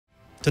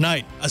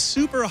Tonight, a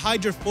super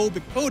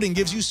hydrophobic coating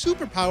gives you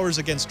superpowers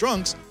against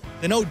drunks.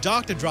 Then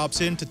OhDoctah drops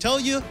in to tell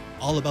you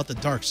all about the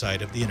dark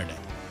side of the internet.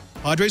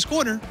 Padre's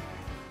Corner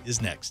is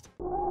next.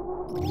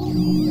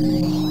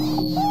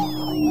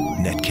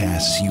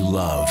 Netcasts you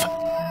love.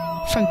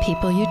 From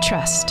people you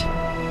trust.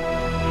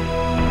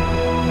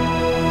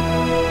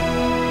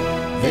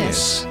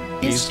 This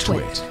is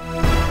Twit.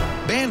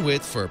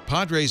 Bandwidth for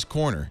Padre's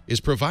Corner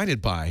is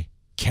provided by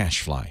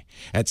Cashfly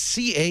at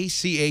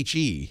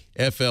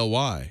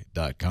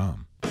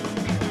CACHEFLY.com.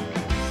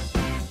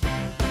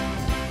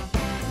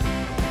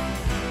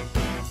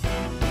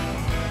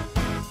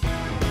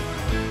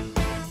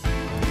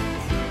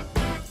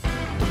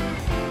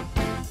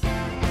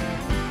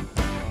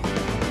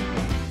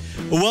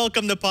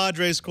 Welcome to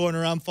Padre's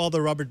Corner. I'm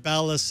Father Robert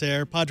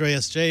Ballecer, Padre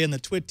SJ in the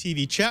Twit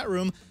TV chat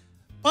room.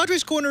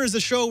 Padre's Corner is the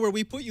show where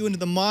we put you into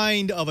the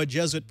mind of a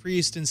Jesuit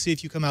priest and see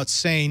if you come out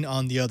sane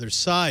on the other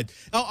side.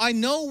 Now, I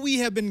know we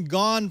have been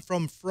gone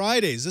from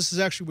Fridays. This is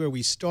actually where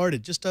we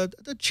started. Just a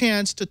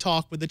chance to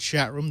talk with the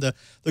chat room, the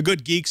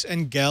good geeks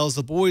and gals,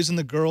 the boys and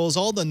the girls,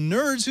 all the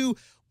nerds who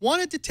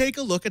wanted to take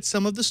a look at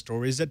some of the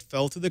stories that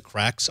fell through the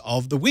cracks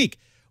of the week.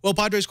 Well,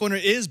 Padre's Corner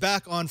is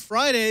back on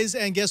Fridays,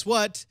 and guess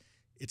what?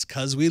 It's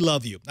 'cause we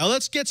love you. Now,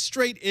 let's get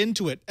straight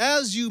into it.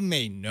 As you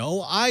may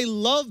know, I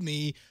love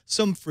me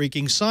some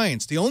freaking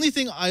science. The only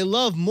thing I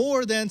love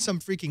more than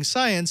some freaking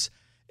science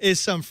is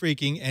some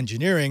freaking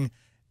engineering.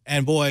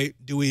 And boy,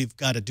 do we've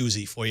got a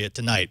doozy for you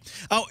tonight.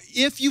 Now,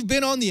 if you've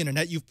been on the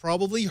internet, you've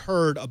probably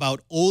heard about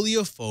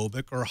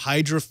oleophobic or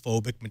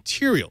hydrophobic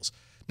materials.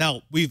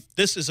 Now,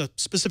 this is a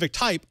specific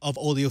type of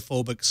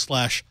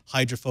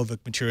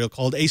oleophobic/hydrophobic material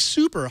called a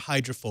super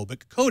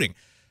hydrophobic coating.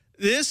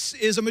 This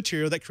is a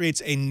material that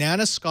creates a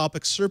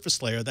nanoscopic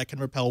surface layer that can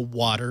repel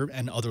water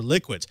and other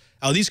liquids.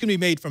 Now, these can be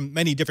made from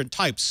many different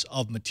types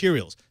of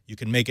materials. You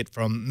can make it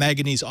from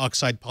manganese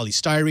oxide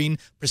polystyrene,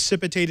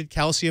 precipitated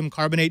calcium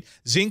carbonate,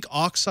 zinc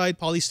oxide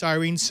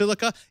polystyrene,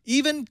 silica,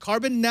 even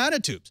carbon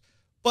nanotubes.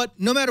 But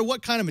no matter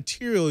what kind of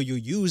material you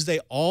use, they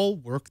all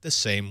work the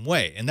same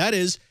way. And that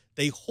is,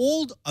 they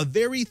hold a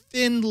very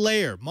thin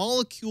layer,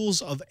 molecules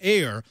of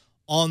air,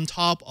 on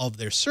top of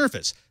their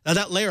surface. Now,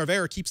 that layer of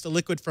air keeps the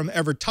liquid from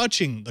ever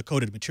touching the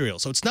coated material.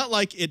 So it's not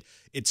like it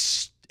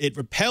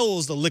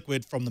repels the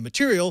liquid from the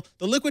material.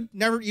 The liquid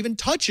never even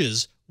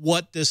touches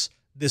what this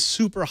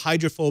super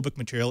hydrophobic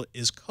material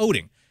is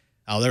coating.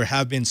 Now, there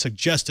have been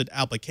suggested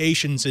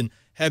applications in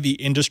heavy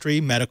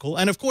industry, medical,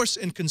 and of course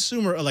in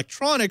consumer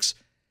electronics.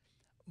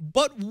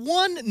 But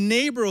one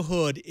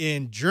neighborhood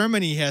in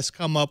Germany has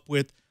come up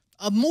with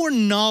a more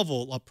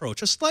novel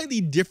approach, a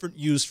slightly different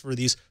use for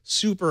these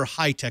super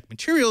high-tech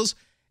materials,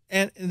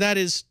 and that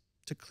is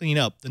to clean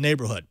up the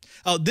neighborhood.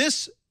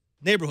 This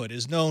neighborhood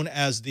is known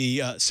as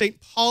the St.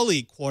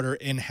 Pauli quarter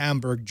in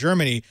Hamburg,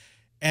 Germany,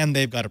 and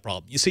they've got a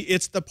problem. You see,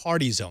 it's the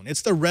party zone.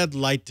 It's the red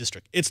light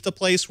district. It's the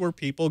place where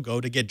people go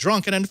to get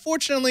drunk, and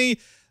unfortunately,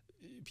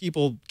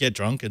 people get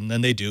drunk, and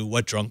then they do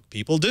what drunk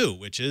people do,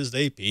 which is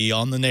they pee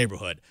on the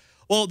neighborhood.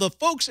 Well, the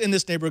folks in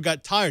this neighborhood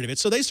got tired of it,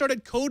 so they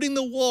started coating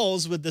the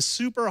walls with the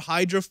super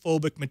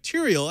hydrophobic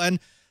material.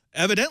 And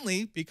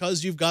evidently,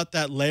 because you've got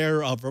that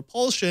layer of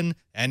repulsion,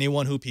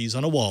 anyone who pees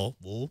on a wall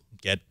will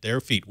get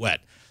their feet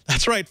wet.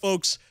 That's right,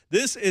 folks.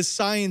 This is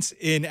science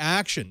in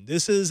action.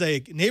 This is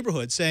a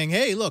neighborhood saying,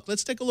 hey, look,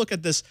 let's take a look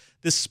at this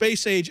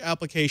space-age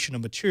application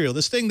of material,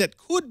 this thing that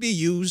could be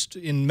used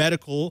in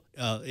medical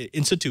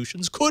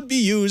institutions, could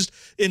be used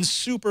in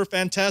super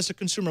fantastic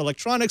consumer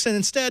electronics, and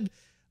instead,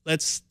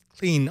 let's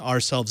clean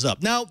ourselves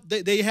up. Now,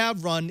 they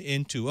have run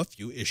into a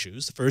few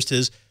issues. The first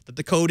is that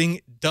the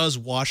coating does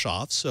wash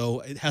off,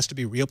 so it has to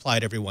be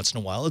reapplied every once in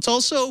a while. It's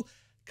also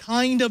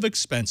kind of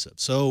expensive,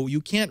 so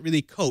you can't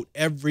really coat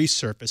every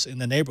surface in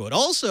the neighborhood.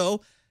 Also,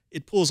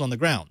 it pools on the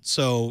ground,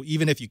 so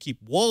even if you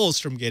keep walls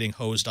from getting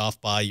hosed off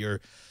by your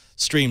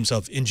streams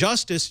of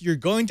injustice, you're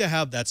going to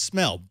have that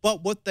smell.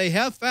 But what they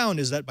have found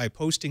is that by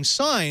posting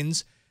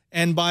signs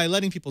and by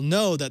letting people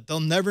know that they'll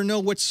never know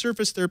which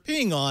surface they're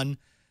peeing on,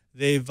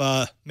 they've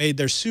made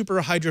their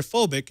super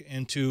hydrophobic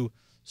into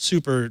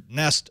super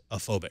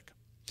nestophobic.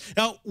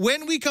 Now,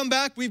 when we come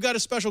back, we've got a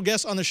special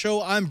guest on the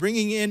show. I'm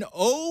bringing in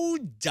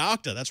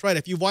OhDoctah. That's right.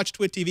 If you've watched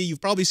Twit TV,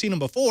 you've probably seen him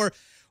before.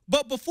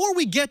 But before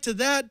we get to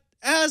that,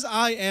 as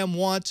I am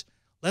wont,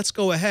 let's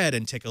go ahead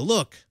and take a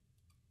look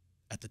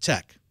at the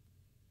tech.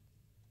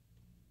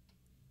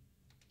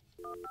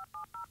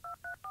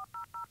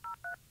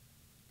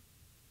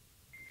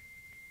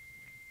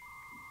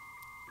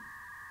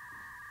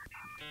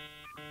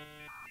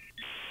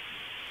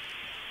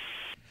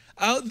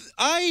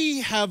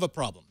 I have a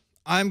problem.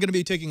 I'm going to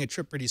be taking a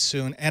trip pretty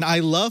soon, and I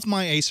love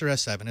my Acer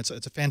S7. It's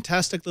a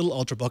fantastic little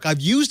Ultrabook. I've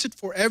used it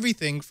for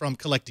everything from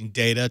collecting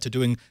data to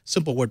doing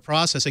simple word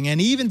processing and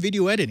even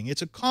video editing.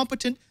 It's a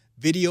competent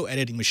video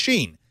editing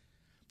machine.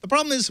 The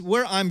problem is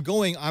where I'm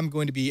going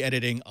to be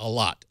editing a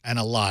lot and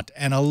a lot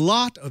and a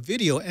lot of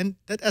video, and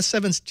that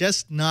S7's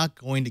just not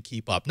going to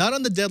keep up, not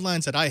on the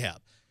deadlines that I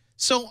have.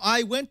 So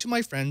I went to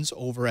my friends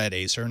over at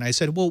Acer, and I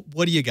said, well,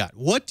 what do you got?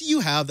 What do you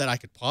have that I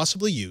could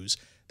possibly use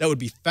that would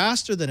be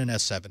faster than an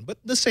S7, but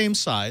the same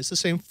size, the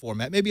same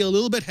format, maybe a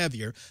little bit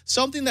heavier,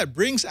 something that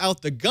brings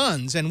out the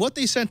guns. And what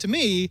they sent to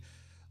me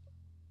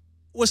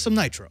was some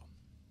nitro.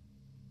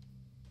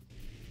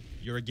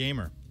 You're a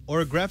gamer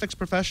or a graphics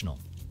professional.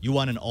 You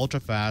want an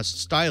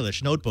ultra-fast,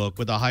 stylish notebook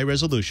with a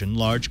high-resolution,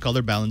 large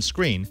color-balanced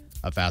screen,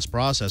 a fast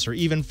processor,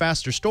 even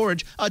faster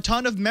storage, a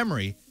ton of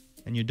memory,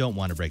 and you don't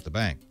want to break the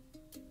bank.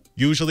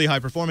 Usually high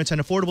performance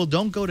and affordable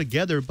don't go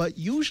together, but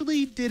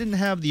usually didn't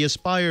have the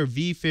Aspire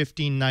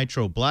V15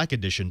 Nitro Black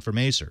Edition from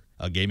Acer,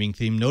 a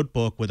gaming-themed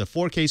notebook with a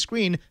 4K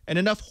screen and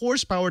enough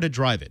horsepower to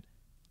drive it,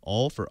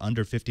 all for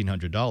under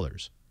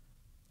 $1,500.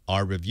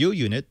 Our review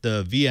unit,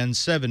 the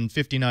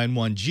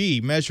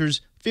VN7-591G,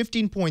 measures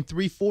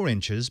 15.34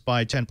 inches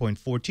by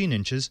 10.14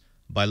 inches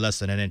by less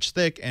than an inch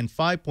thick and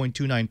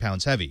 5.29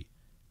 pounds heavy.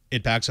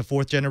 It packs a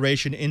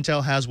 4th-generation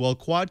Intel Haswell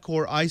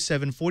quad-core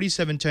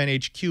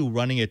i7-4710HQ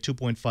running at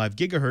 2.5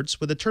 GHz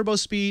with a turbo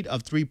speed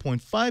of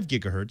 3.5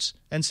 GHz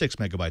and 6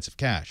 MB of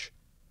cache.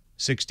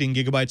 16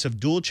 GB of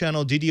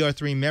dual-channel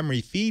DDR3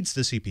 memory feeds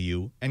the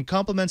CPU and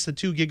complements the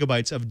 2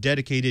 GB of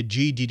dedicated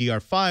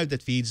GDDR5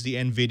 that feeds the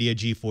NVIDIA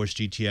GeForce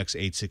GTX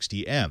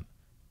 860M.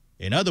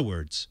 In other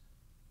words,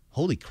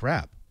 holy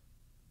crap.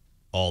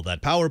 All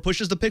that power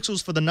pushes the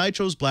pixels for the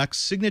Nitro's Black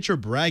signature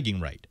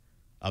bragging right,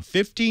 a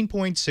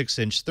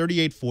 15.6-inch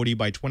 3840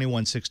 by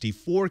 2160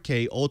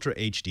 4K Ultra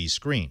HD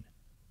screen.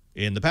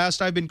 In the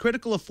past, I've been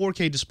critical of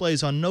 4K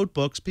displays on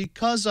notebooks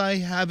because I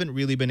haven't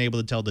really been able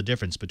to tell the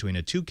difference between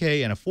a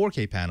 2K and a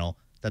 4K panel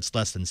that's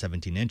less than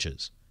 17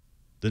 inches.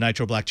 The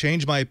Nitro Black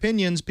changed my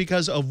opinions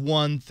because of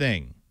one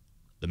thing: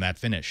 the matte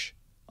finish.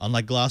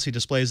 Unlike glossy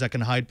displays that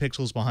can hide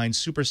pixels behind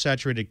super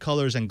saturated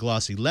colors and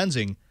glossy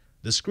lensing,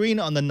 the screen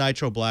on the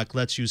Nitro Black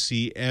lets you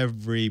see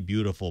every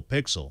beautiful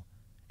pixel.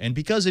 And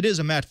because it is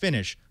a matte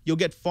finish, you'll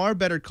get far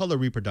better color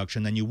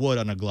reproduction than you would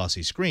on a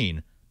glossy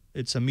screen.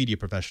 It's a media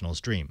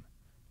professional's dream.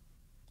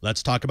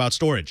 Let's talk about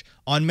storage.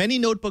 On many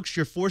notebooks,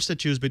 you're forced to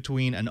choose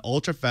between an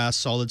ultra-fast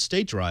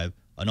solid-state drive,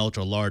 an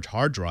ultra-large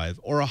hard drive,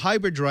 or a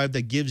hybrid drive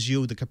that gives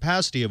you the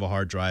capacity of a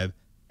hard drive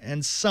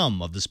and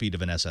some of the speed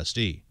of an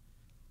SSD.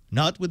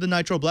 Not with the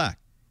Nitro Black.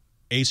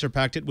 Acer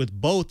packed it with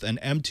both an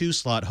M2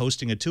 slot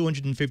hosting a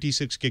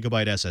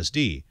 256GB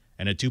SSD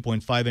and a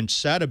 2.5-inch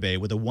SATA bay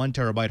with a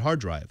 1TB hard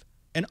drive.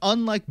 And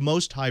unlike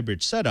most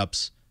hybrid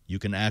setups, you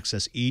can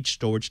access each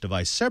storage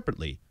device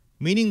separately,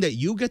 meaning that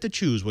you get to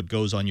choose what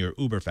goes on your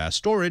uber-fast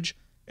storage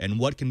and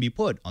what can be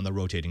put on the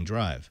rotating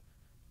drive.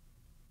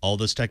 All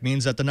this tech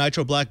means that the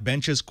Nitro Black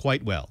benches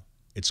quite well.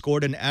 It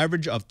scored an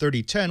average of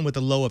 3010 with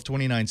a low of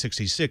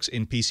 2966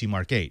 in PC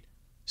Mark 8,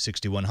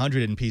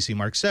 6100 in PC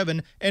Mark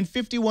 7, and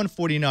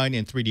 5149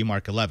 in 3D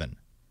Mark 11.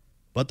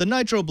 But the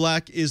Nitro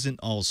Black isn't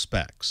all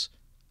specs.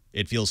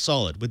 It feels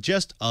solid, with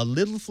just a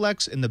little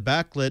flex in the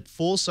backlit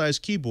full-size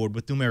keyboard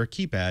with numeric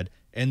keypad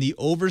and the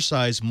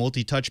oversized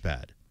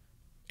multi-touchpad.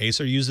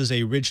 Acer uses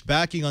a ridged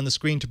backing on the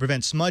screen to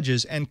prevent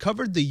smudges and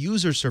covered the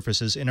user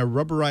surfaces in a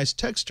rubberized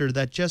texture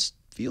that just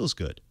feels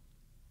good.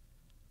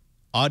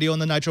 Audio on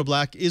the Nitro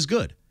Black is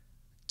good.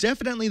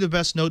 Definitely the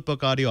best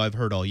notebook audio I've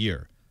heard all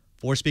year.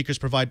 4 speakers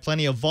provide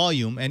plenty of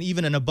volume and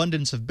even an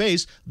abundance of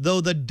bass,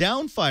 though the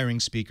down-firing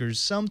speakers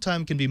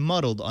sometimes can be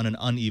muddled on an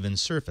uneven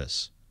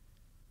surface.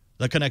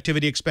 The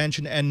connectivity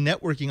expansion and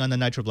networking on the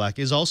Nitro Black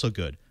is also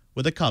good,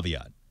 with a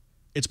caveat.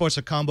 It sports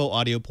a combo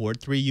audio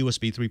port, 3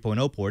 USB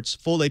 3.0 ports,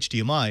 full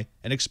HDMI,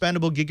 an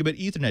expandable gigabit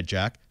Ethernet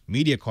jack,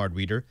 media card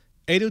reader,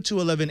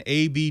 802.11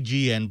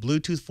 ABG and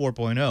Bluetooth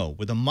 4.0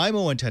 with a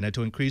MIMO antenna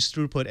to increase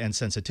throughput and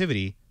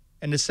sensitivity,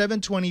 and a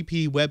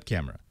 720p web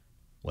camera.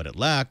 What it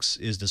lacks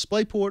is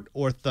DisplayPort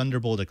or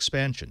Thunderbolt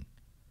expansion.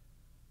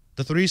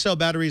 The 3-cell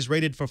battery is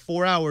rated for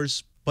 4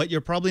 hours, but you're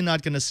probably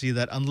not going to see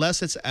that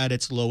unless it's at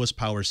its lowest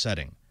power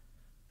setting.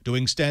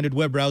 Doing standard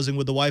web browsing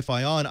with the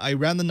Wi-Fi on, I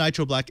ran the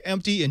Nitro Black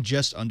empty in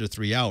just under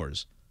 3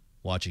 hours.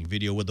 Watching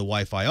video with the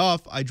Wi-Fi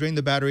off, I drained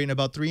the battery in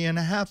about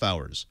 3.5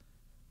 hours.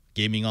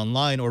 Gaming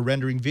online or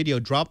rendering video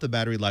dropped the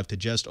battery life to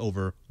just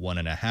over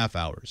 1.5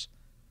 hours.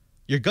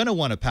 You're going to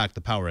want to pack the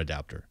power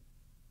adapter.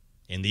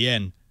 In the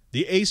end,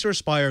 the Acer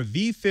Aspire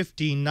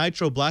V15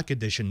 Nitro Black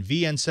Edition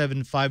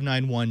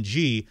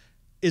VN7-591G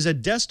is a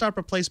desktop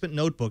replacement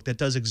notebook that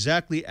does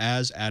exactly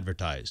as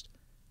advertised.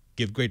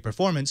 Give great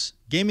performance,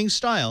 gaming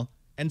style,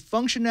 and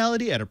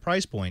functionality at a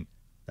price point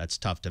that's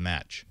tough to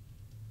match.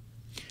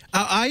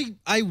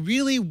 I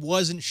really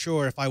wasn't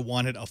sure if I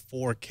wanted a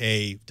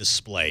 4K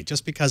display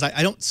just because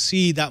I don't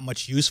see that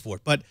much use for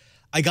it. But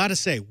I got to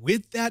say,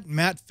 with that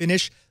matte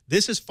finish,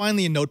 this is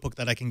finally a notebook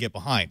that I can get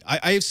behind.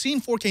 I have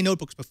seen 4K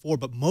notebooks before,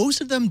 but most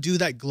of them do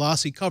that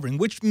glossy covering,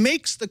 which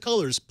makes the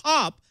colors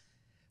pop.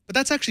 But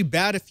that's actually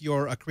bad if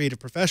you're a creative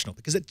professional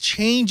because it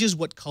changes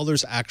what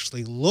colors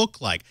actually look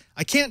like.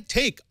 I can't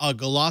take a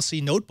glossy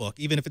notebook,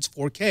 even if it's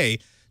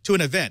 4K, to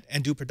an event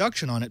and do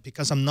production on it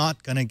because I'm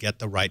not going to get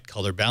the right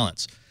color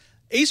balance.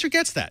 Acer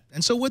gets that,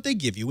 and so what they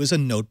give you is a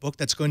notebook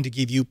that's going to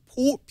give you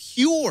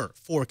pure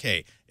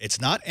 4K. It's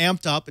not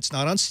amped up, it's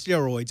not on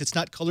steroids, it's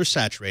not color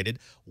saturated.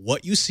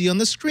 What you see on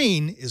the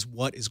screen is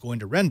what is going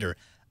to render,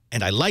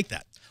 and I like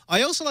that.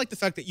 I also like the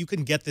fact that you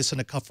can get this in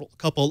a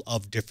couple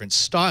of different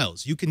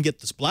styles. You can get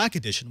this black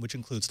edition, which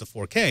includes the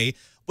 4K,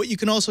 but you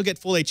can also get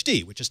full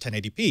HD, which is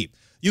 1080p.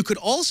 You could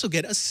also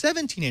get a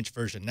 17-inch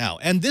version now.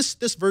 And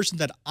this version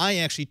that I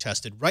actually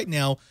tested right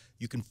now,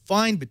 you can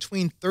find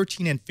between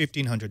 $1,300 and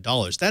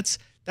 $1,500.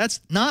 That's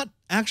not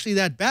actually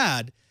that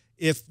bad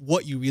if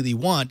what you really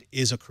want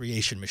is a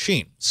creation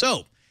machine.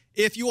 So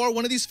if you are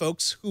one of these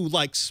folks who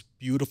likes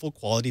beautiful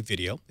quality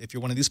video, if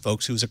you're one of these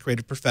folks who's a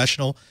creative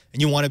professional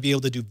and you want to be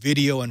able to do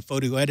video and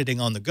photo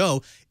editing on the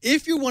go,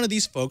 if you're one of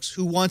these folks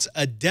who wants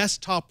a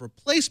desktop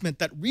replacement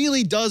that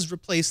really does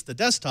replace the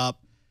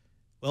desktop,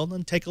 well,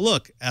 then take a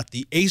look at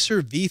the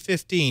Acer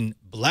V15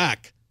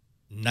 Black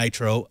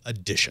Nitro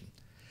Edition.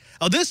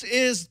 Now, this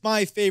is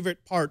my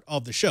favorite part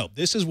of the show.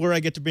 This is where I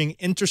get to bring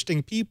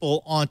interesting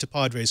people onto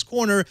Padre's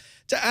Corner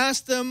to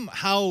ask them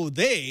how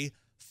they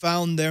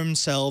found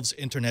themselves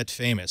internet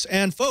famous.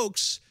 And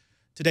folks,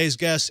 today's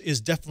guest is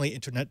definitely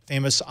internet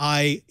famous.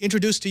 I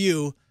introduce to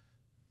you,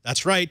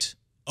 that's right,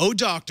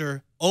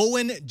 OhDoctah,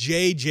 Owen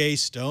J.J.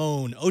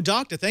 Stone.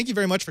 OhDoctah, thank you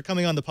very much for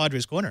coming on the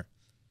Padre's Corner.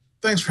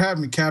 Thanks for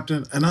having me,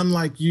 Captain. And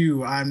unlike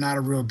you, I'm not a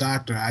real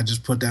doctor. I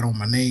just put that on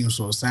my name,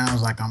 so it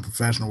sounds like I'm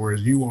professional,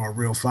 whereas you are a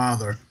real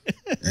father.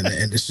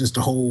 and it's just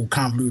a whole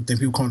convoluted thing.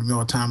 People come to me all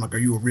the time like, are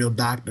you a real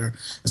doctor?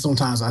 And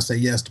sometimes I say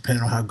yes,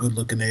 depending on how good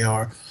looking they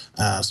are.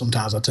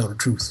 Sometimes I tell the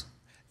truth.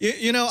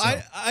 You know, so.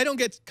 I don't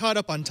get caught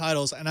up on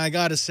titles, and I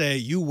got to say,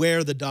 you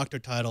wear the doctor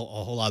title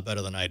a whole lot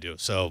better than I do.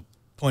 So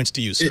points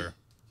to you, sir.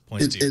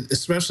 Points to you.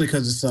 Especially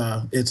because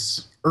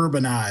it's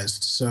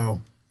urbanized,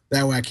 so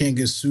that way I can't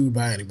get sued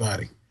by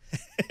anybody.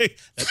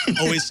 That's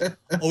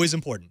always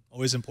important.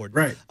 Always important.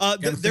 Right.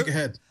 Gotta think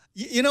ahead.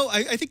 You know,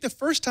 I think the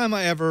first time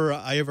I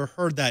ever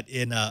heard that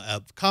in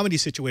a comedy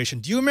situation.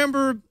 Do you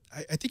remember?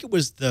 I think it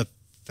was the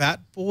Fat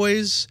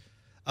Boys.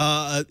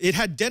 It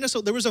had Dennis.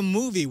 There was a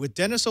movie with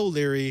Dennis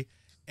O'Leary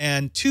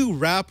and two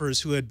rappers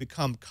who had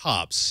become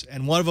cops,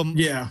 and one of them.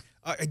 Yeah.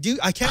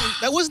 I can't.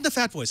 That wasn't the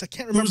Fat Boys. I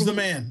can't remember. Who's the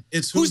man?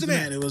 It's Who's the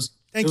man? It was.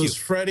 It was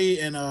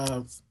Freddie and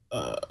now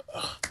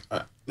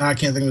I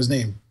can't think of his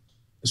name.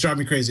 It's driving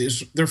me crazy.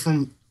 They're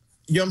from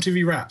Yum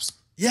TV Raps.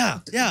 Yeah,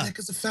 yeah. What the heck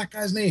is the fat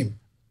guy's name?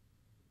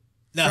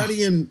 No.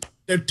 Freddie and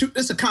they're two.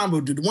 It's a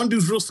combo, dude. One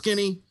dude's real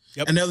skinny,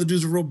 and the other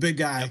dude's a real big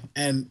guy. Yep.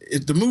 And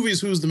the movie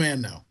is Who's the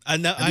Man now. I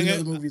know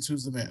the movie is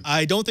Who's the Man.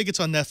 I don't think it's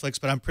on Netflix,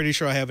 but I'm pretty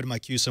sure I have it in my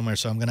queue somewhere,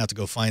 so I'm gonna have to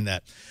go find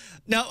that.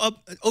 Now,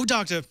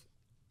 OhDoctah,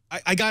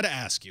 I got to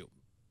ask you.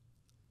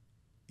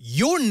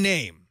 Your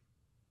name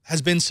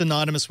has been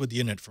synonymous with the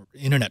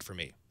internet for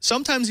me.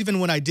 Sometimes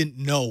even when I didn't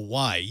know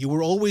why. You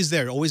were always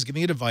there, always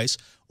giving advice,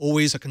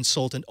 always a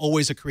consultant,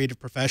 always a creative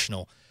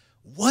professional.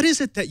 What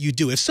is it that you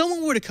do? If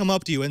someone were to come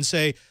up to you and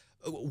say,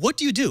 what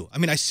do you do? I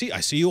mean, I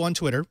see you on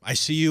Twitter. I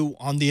see you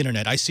on the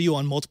internet. I see you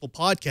on multiple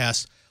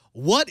podcasts.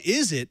 What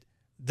is it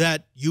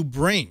that you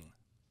bring?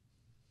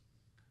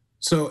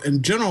 So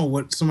in general,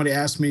 what somebody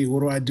asks me,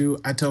 what do?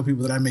 I tell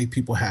people that I make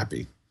people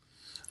happy.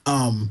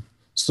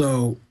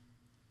 So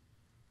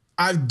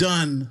I've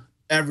done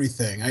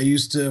everything. I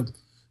used to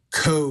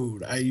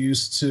code. I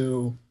used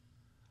to,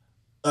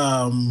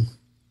 back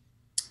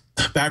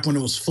when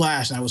it was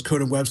Flash, and I was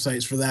coding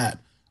websites for that.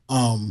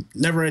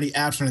 Never any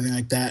apps or anything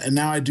like that. And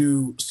now I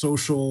do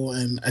social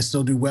and I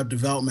still do web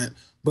development.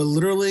 But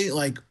literally,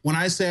 like when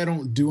I say I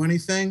don't do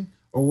anything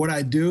or what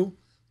I do,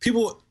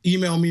 people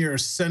email me or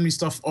send me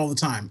stuff all the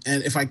time.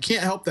 And if I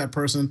can't help that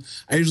person,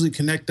 I usually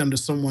connect them to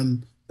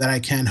someone that I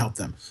can help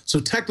them. So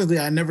technically,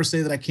 I never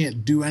say that I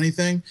can't do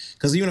anything,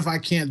 because even if I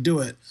can't do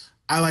it,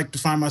 I like to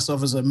find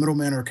myself as a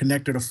middleman or a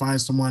connector to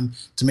find someone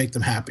to make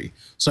them happy.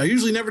 So I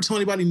usually never tell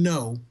anybody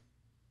no.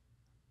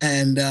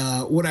 And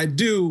what I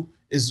do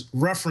is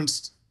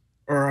referenced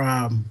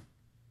or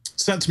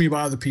sent to me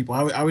by other people.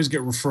 I always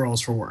get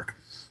referrals for work.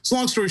 So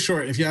long story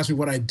short, if you ask me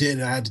what I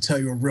did, I had to tell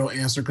you a real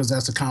answer because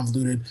that's a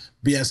convoluted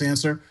BS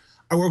answer.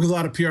 I work with a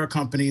lot of PR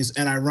companies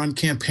and I run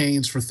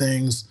campaigns for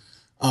things,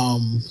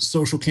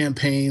 social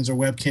campaigns or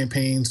web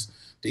campaigns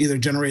to either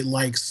generate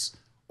likes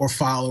or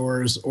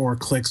followers or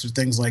clicks or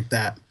things like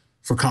that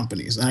for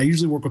companies. And I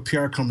usually work with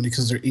PR companies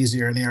because they're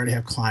easier and they already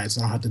have clients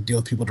and I don't have to deal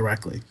with people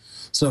directly.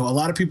 So a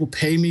lot of people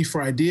pay me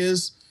for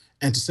ideas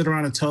and to sit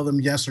around and tell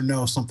them yes or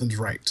no if something's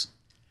right.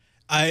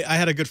 I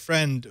had a good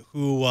friend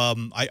who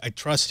I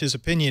trust his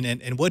opinion,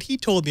 and what he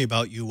told me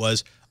about you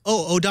was,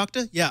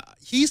 OhDoctah, yeah,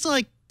 he's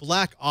like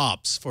black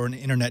ops for an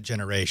internet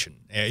generation.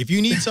 If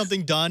you need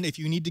something done, if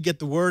you need to get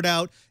the word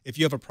out, if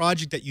you have a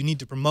project that you need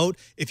to promote,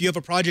 if you have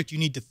a project you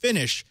need to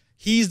finish,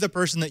 he's the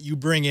person that you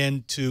bring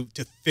in to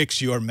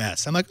fix your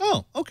mess. I'm like,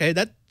 oh, okay,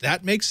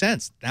 that makes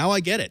sense. Now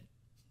I get it.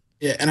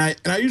 Yeah, and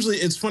I usually,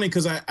 it's funny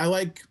because I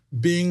like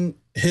being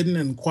hidden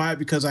and quiet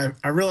because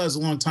I realized a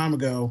long time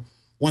ago,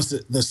 once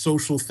the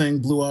social thing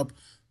blew up,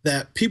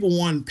 that people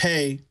want to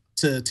pay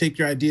to take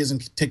your ideas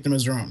and take them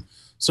as their own.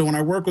 So when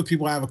I work with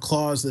people, I have a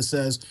clause that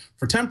says,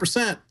 for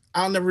 10%,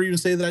 I'll never even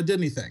say that I did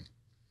anything.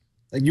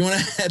 Like, you want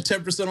to add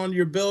 10% on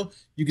your bill,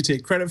 you can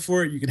take credit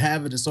for it, you can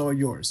have it, it's all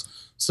yours.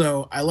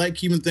 So I like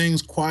keeping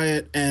things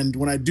quiet, and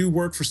when I do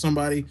work for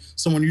somebody,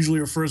 someone usually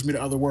refers me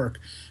to other work.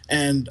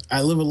 And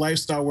I live a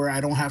lifestyle where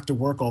I don't have to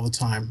work all the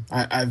time.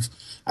 I've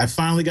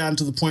finally gotten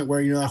to the point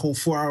where, you know, that whole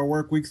 4-hour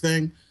work week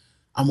thing,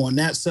 I'm on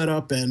that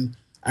setup, and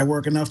I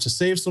work enough to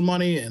save some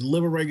money and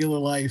live a regular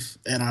life,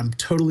 and I'm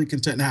totally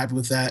content and happy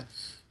with that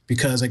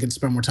because I get to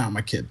spend more time with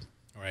my kid.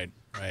 Right,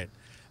 right.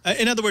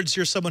 In other words,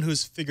 you're someone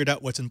who's figured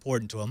out what's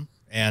important to them,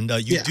 and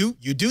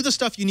you do the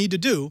stuff you need to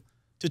do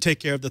to take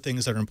care of the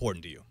things that are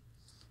important to you.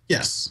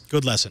 Yes.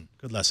 Good lesson.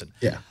 Good lesson.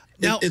 Yeah.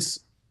 Now,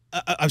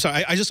 I'm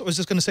sorry. I was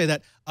just going to say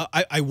that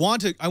I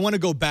want to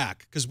go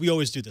back because we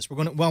always do this. I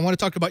want to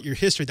talk about your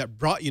history that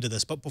brought you to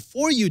this. But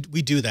before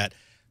we do that,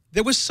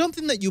 there was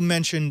something that you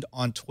mentioned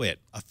on Twit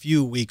a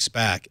few weeks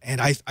back,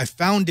 and I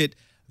found it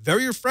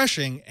very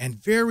refreshing and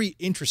very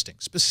interesting.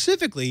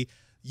 Specifically,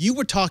 you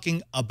were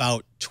talking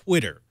about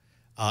Twitter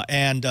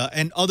and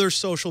other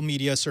social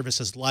media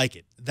services like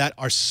it that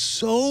are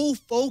so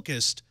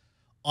focused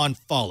on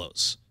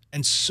follows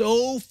and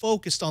so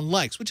focused on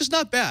likes, which is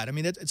not bad. I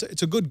mean,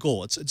 it's a good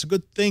goal. It's a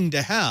good thing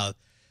to have.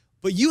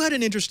 But you had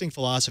an interesting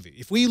philosophy.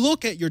 If we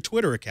look at your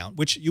Twitter account,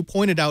 which you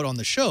pointed out on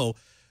the show,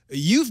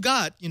 you've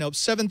got,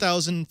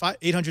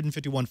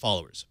 7,851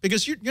 followers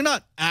because you're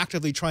not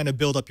actively trying to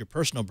build up your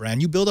personal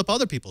brand. You build up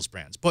other people's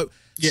brands. But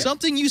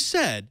something you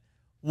said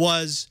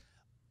was,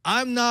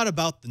 I'm not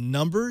about the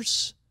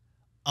numbers.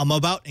 I'm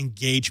about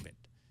engagement.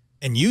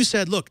 And you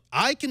said, look,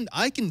 I can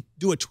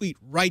do a tweet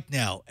right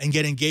now and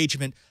get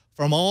engagement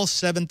from all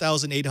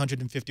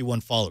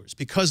 7,851 followers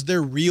because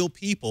they're real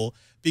people,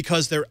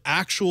 because they're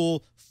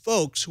actual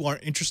folks who are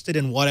interested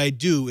in what I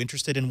do,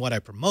 interested in what I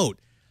promote.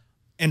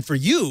 And for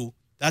you,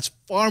 that's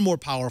far more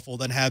powerful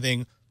than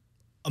having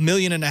 1.5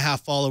 million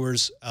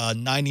followers,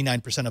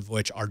 99% of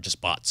which are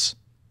just bots.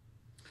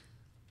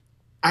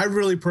 I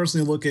really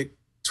personally look at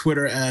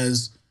Twitter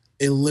as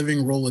a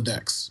living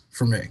Rolodex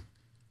for me.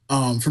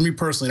 For me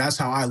personally, that's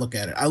how I look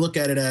at it. I look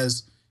at it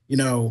as,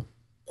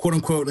 quote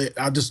unquote,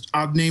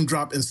 I'll name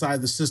drop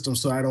inside the system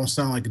so I don't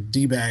sound like a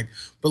D-bag.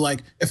 But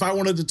like, if I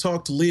wanted to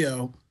talk to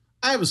Leo,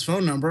 I have his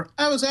phone number,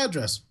 I have his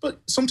address, but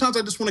sometimes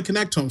I just want to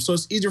connect to him. So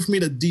it's easier for me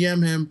to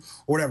DM him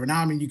or whatever.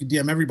 Now, I mean, you can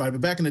DM everybody,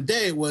 but back in the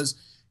day, it was,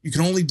 you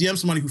can only DM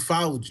somebody who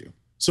followed you.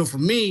 So for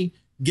me,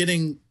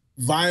 getting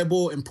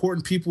viable,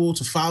 important people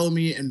to follow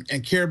me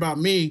and care about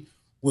me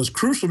was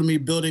crucial to me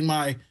building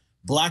my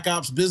Black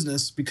Ops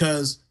business,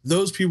 because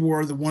those people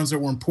were the ones that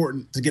were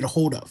important to get a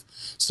hold of.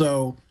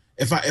 So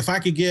if I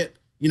could get,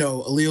 a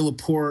Leo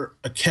Laporte,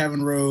 a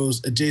Kevin Rose,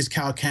 a Jace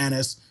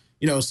Calacanis,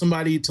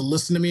 somebody to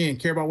listen to me and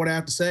care about what I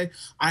have to say,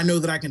 I know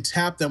that I can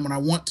tap them when I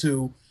want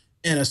to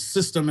in a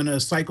system, in a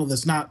cycle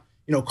that's not,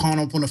 calling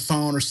up on the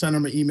phone or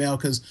sending them an email,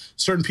 because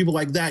certain people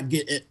like that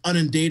get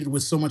inundated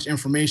with so much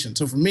information.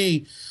 So for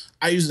me,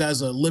 I use it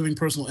as a living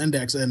personal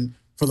index. And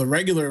for the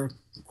regular,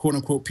 quote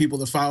unquote, people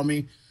that follow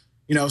me,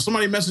 if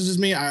somebody messages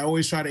me, I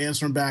always try to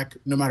answer them back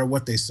no matter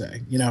what they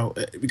say,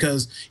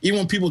 because even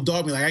when people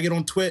dog me, like I get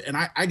on Twitter and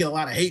I get a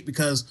lot of hate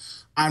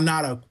because I'm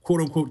not a quote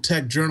unquote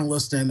tech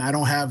journalist and I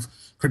don't have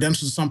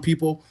credentials to some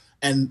people,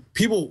 and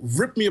people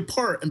rip me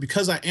apart. And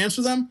because I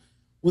answer them,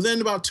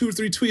 within about 2 or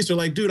 3 tweets, they're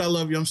like, dude, I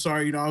love you. I'm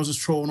sorry. I was just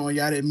trolling on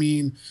you. I didn't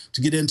mean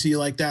to get into you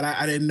like that.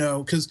 I didn't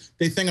know, because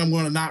they think I'm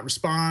going to not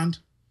respond.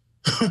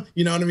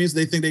 You know what I mean? So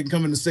they think they can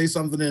come in and say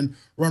something and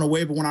run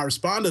away. But when I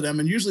respond to them,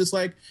 and usually it's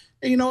like,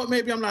 hey, you know what?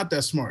 Maybe I'm not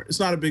that smart. It's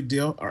not a big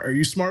deal. Are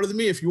you smarter than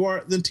me? If you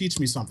are, then teach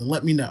me something.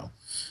 Let me know.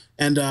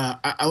 And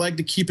I like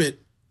to keep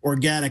it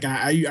organic.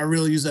 I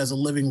really use it as a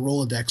living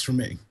Rolodex for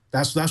me.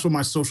 That's what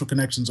my social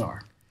connections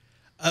are.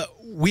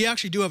 We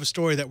actually do have a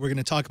story that we're going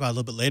to talk about a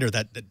little bit later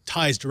that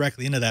ties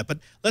directly into that. But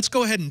let's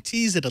go ahead and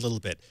tease it a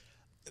little bit.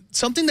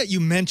 Something that you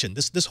mentioned,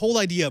 this whole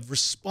idea of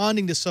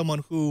responding to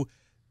someone who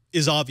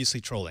is obviously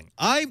trolling.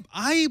 I'm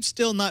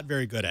still not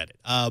very good at it.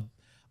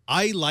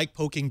 I like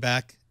poking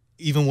back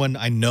even when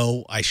I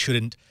know I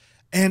shouldn't.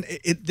 And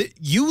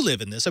you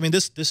live in this. I mean,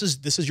 this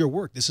is your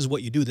work. This is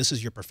what you do. This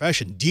is your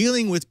profession.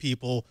 Dealing with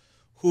people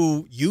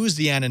who use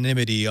the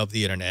anonymity of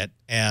the internet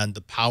and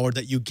the power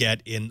that you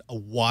get in a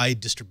wide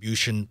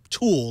distribution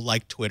tool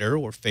like Twitter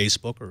or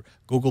Facebook or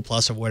Google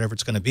Plus or whatever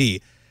it's going to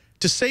be,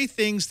 to say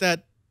things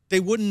that they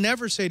would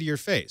never say to your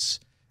face.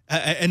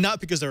 And not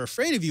because they're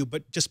afraid of you,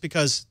 but just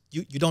because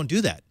you don't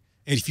do that.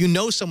 And if you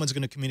know someone's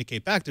going to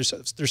communicate back, there's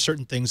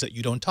certain things that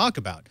you don't talk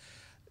about.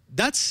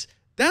 That's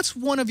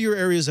one of your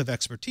areas of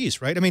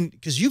expertise, right? I mean,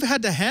 because you've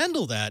had to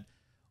handle that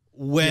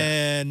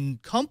when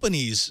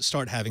companies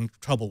start having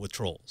trouble with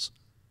trolls.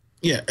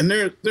 Yeah, and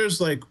there's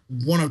like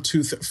one of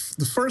two things.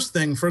 The first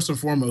thing, first and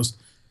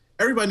foremost,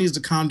 everybody needs to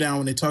calm down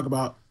when they talk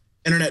about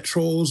internet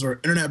trolls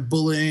or internet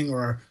bullying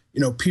or,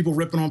 people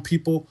ripping on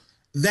people.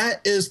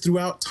 That is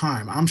throughout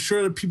time. I'm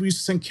sure that people used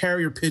to send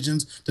carrier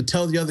pigeons to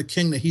tell the other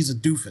king that he's a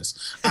doofus.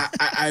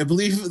 I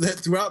believe that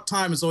throughout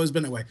time, it's always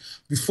been that way.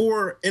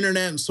 Before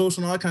internet and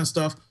social and all that kind of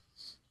stuff,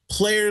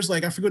 players,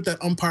 like I forget what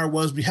that umpire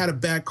was, but he had a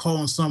bad call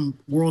in some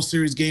World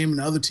Series game and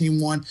the other team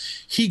won.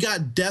 He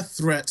got death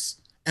threats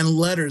and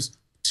letters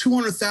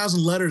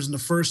 200,000 letters in the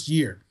first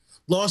year.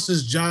 Lost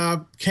his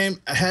job,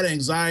 had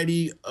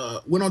anxiety,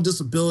 went on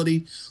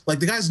disability. Like,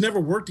 the guy's never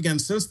worked again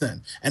since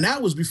then. And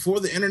that was before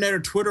the internet or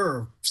Twitter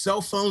or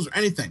cell phones or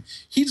anything.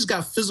 He just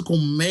got physical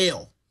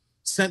mail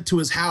sent to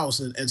his house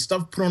and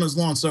stuff put on his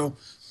lawn. So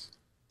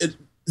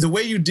the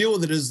way you deal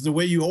with it is the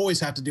way you always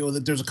have to deal with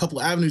it. There's a couple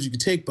of avenues you can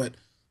take, but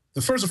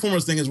the first and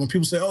foremost thing is when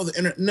people say, oh, the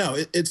internet, no,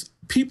 it's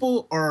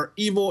people are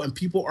evil and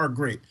people are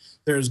great.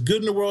 There's good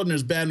in the world and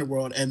there's bad in the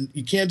world. And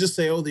you can't just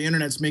say, oh, the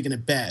internet's making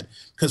it bad,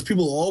 because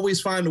people will always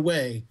find a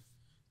way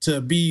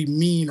to be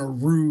mean or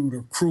rude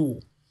or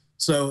cruel.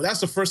 So that's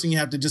the first thing you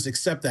have to just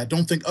accept that.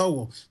 Don't think, oh,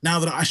 well, now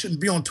that I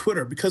shouldn't be on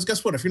Twitter, because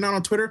guess what? If you're not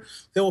on Twitter,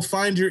 they will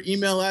find your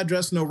email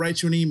address and they'll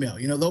write you an email.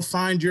 You know, they'll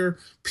find your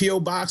P.O.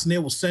 box and they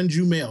will send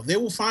you mail. They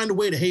will find a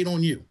way to hate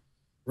on you,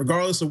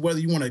 regardless of whether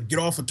you want to get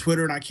off of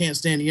Twitter and I can't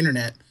stand the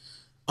internet.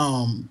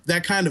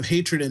 That kind of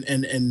hatred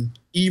and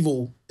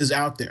evil is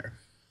out there.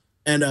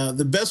 And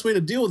the best way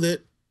to deal with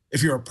it,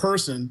 if you're a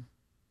person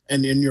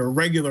and you're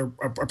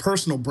a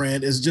personal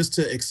brand, is just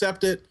to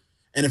accept it.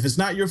 And if it's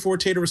not your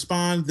forte to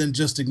respond, then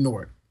just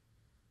ignore it.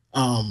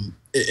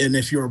 And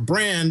if you're a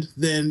brand,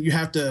 then you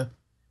have to,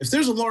 if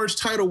there's a large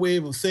tidal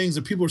wave of things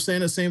that people are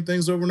saying the same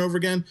things over and over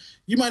again,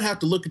 you might have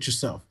to look at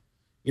yourself.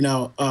 You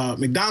know,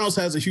 McDonald's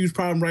has a huge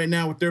problem right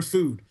now with their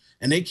food,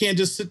 and they can't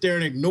just sit there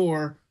and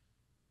ignore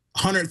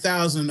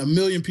 100,000, a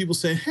million people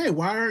saying, hey,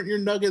 why aren't your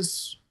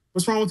nuggets,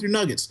 what's wrong with your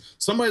nuggets?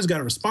 Somebody's got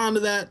to respond to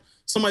that.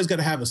 Somebody's got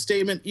to have a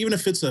statement, even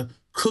if it's a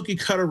cookie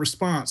cutter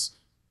response.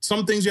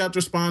 Some things you have to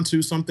respond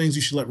to, some things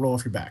you should let roll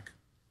off your back.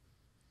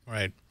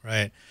 Right,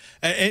 right.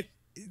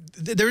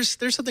 There's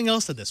something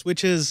else to this,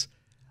 which is,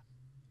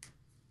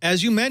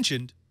 as you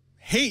mentioned,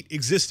 hate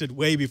existed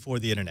way before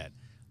the internet.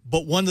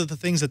 But one of the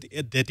things that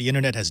the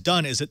internet has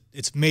done is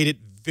it's made it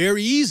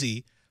very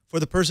easy for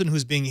the person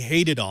who's being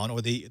hated on,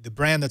 or the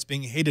brand that's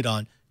being hated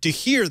on, to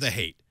hear the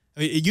hate.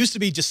 I mean, it used to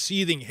be just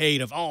seething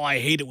hate of, oh, I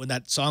hate it when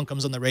that song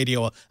comes on the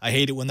radio. I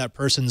hate it when that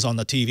person's on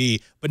the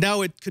TV. But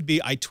now it could be,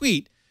 I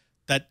tweet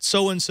that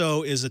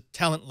so-and-so is a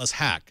talentless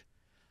hack.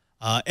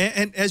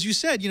 And as you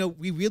said, you know,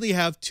 we really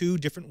have two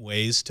different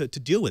ways to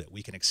deal with it.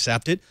 We can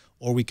accept it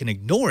or we can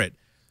ignore it.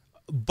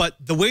 But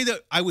the way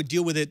that I would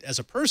deal with it as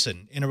a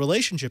person in a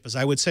relationship is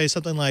I would say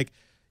something like,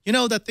 you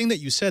know, that thing that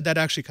you said, that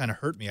actually kind of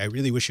hurt me. I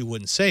really wish you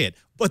wouldn't say it.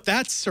 But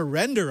that's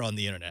surrender on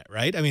the internet,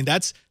 right? I mean,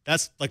 that's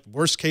like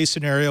worst case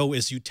scenario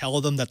is you tell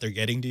them that they're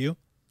getting to you.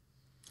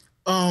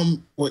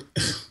 Well,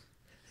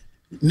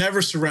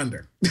 never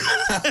surrender.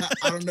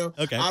 I don't know.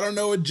 Okay. I don't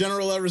know what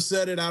general ever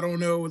said it. I don't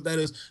know what that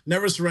is.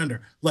 Never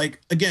surrender.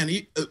 Like, again,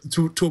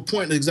 to a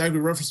point,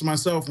 exactly reference to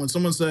myself, when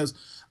someone says,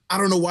 I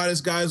don't know why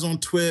this guy's on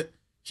Twit,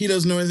 he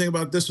doesn't know anything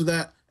about this or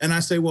that. And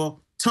I say,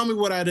 well, tell me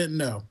what I didn't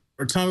know,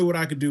 or tell me what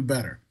I could do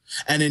better.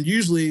 And then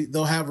usually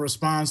they'll have a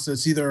response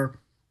that's either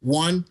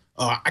one,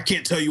 I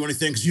can't tell you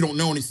anything because you don't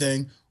know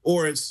anything,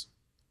 or it's,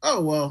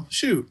 oh, well,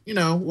 shoot, you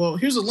know, well,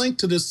 here's a link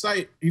to this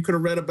site you could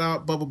have read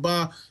about, blah, blah,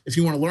 blah, if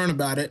you want to learn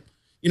about it.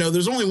 You know,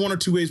 there's only one or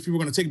two ways people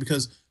are going to take it,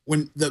 because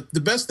when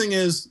the best thing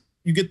is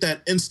you get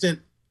that instant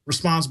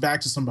response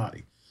back to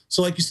somebody.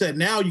 So like you said,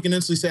 now you can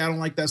instantly say, I don't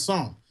like that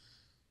song.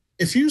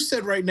 If you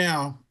said right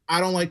now, I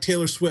don't like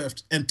Taylor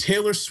Swift, and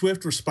Taylor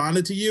Swift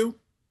responded to you,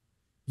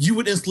 you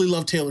would instantly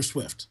love Taylor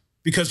Swift,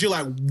 because you're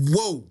like,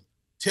 whoa,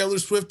 Taylor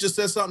Swift just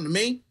said something to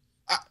me?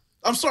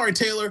 I'm sorry,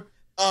 Taylor.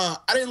 I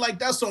didn't like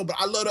that song, but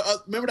I love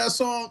remember that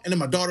song? And then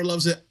my daughter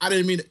loves it. I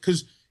didn't mean it.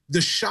 Because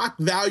the shock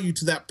value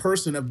to that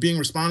person of being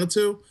responded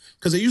to,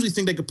 because they usually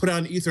think they could put it out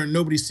in the ether and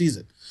nobody sees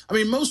it. I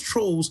mean, most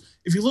trolls,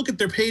 if you look at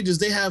their pages,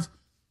 they have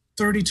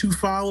 32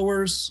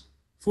 followers,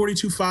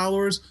 42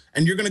 followers,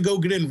 and you're going to go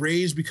get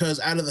enraged because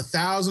out of the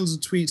thousands of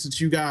tweets that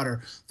you got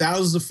or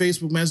thousands of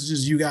Facebook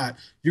messages you got,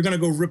 you're going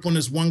to go rip on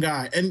this one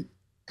guy. And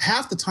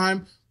half the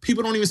time,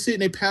 people don't even see it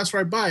and they pass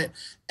right by it.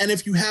 And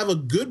if you have a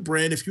good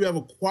brand, if you have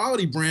a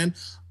quality brand,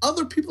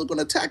 other people are going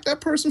to attack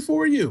that person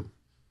for you.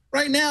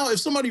 Right now, if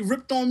somebody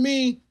ripped on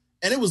me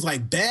and it was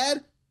like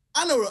bad,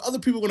 I know other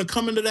people are going to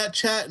come into that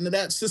chat, into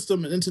that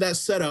system, and into that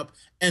setup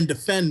and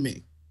defend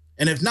me.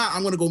 And if not,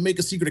 I'm going to go make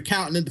a secret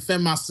account and then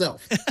defend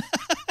myself.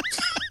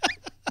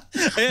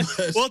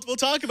 We'll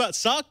talk about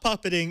sock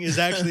puppeting is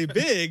actually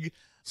big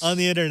on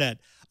the internet.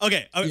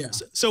 Okay, Yeah.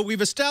 So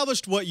we've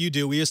established what you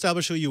do. We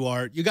established who you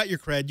are. You got your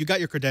cred. You got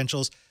your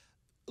credentials.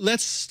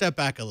 Let's step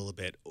back a little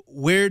bit.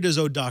 Where does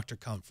OhDoctah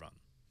come from?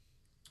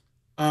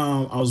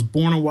 I was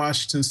born in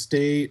Washington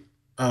State,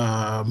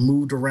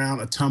 moved around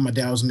a ton. My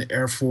dad was in the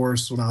Air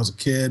Force when I was a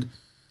kid.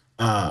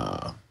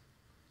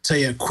 Tell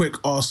you a quick,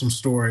 awesome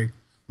story.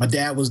 My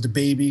dad was the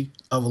baby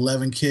of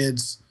 11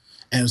 kids.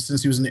 And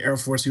since he was in the Air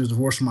Force, he was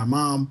divorced from my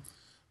mom.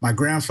 My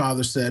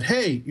grandfather said,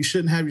 hey, you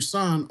shouldn't have your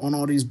son on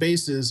all these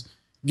bases.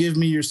 Give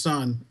me your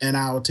son and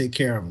I will take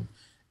care of him.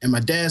 And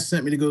my dad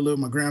sent me to go live with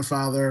my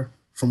grandfather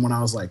from when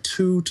I was like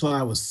 2 till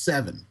I was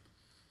 7.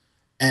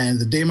 And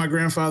the day my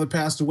grandfather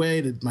passed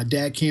away, my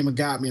dad came and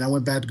got me, and I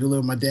went back to go live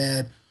with my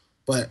dad.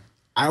 But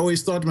I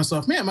always thought to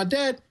myself, man, my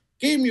dad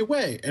gave me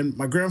away. And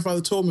my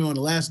grandfather told me on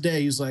the last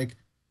day, he was like,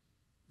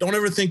 don't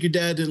ever think your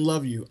dad didn't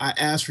love you. I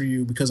asked for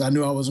you because I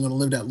knew I wasn't going to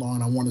live that long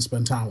and I wanted to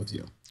spend time with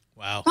you.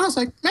 Wow. And I was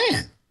like,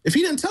 man, if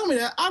he didn't tell me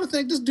that, I would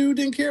think this dude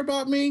didn't care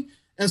about me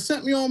and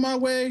sent me on my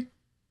way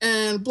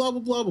and blah, blah,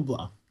 blah, blah,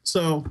 blah.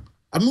 So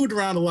I moved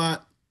around a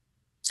lot.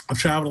 I've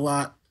traveled a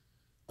lot.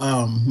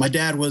 My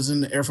dad was in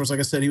the Air Force. Like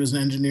I said, he was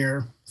an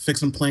engineer,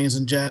 fixing planes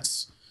and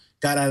jets.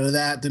 Got out of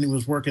that. Then he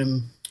was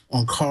working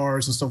on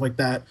cars and stuff like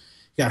that.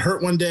 He got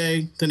hurt one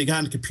day. Then he got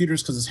into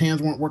computers because his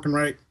hands weren't working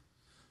right.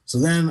 So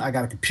then I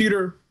got a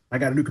computer. I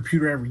got a new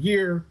computer every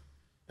year.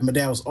 And my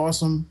dad was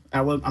awesome.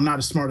 I'm not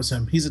as smart as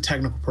him. He's a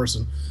technical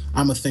person.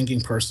 I'm a thinking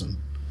person.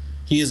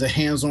 He is a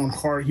hands-on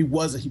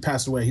he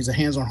passed away. He's a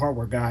hands-on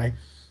hardware guy.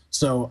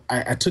 So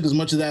I took as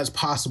much of that as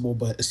possible.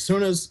 But as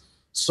soon as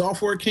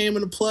software came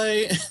into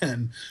play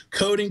and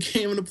coding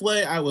came into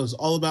play, I was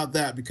all about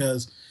that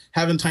because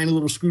having tiny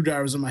little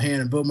screwdrivers in my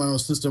hand and build my own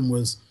system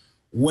was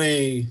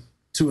way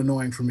too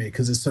annoying for me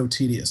because it's so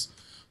tedious.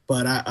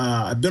 But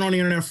I've been on the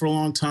internet for a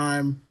long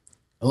time.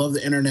 I love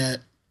the internet.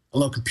 I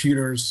love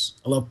computers.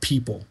 I love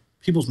people.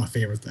 People's my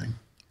favorite thing.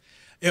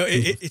 You know,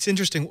 it's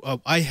interesting.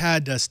 I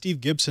had Steve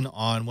Gibson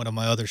on one of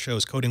my other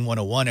shows, Coding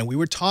 101, and we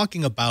were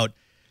talking about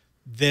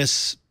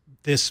this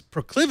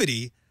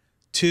proclivity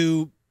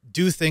to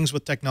do things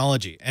with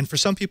technology. And for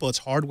some people, it's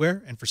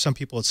hardware, and for some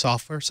people, it's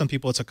software. Some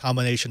people, it's a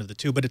combination of the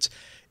two. But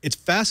it's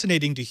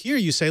fascinating to hear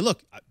you say,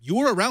 look, you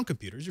were around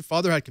computers. Your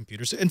father had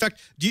computers. In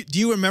fact, do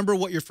you remember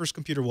what your first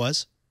computer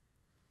was?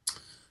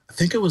 I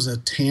think it was a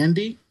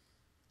Tandy.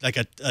 Like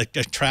a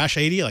Trash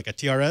 80, like a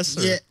TRS?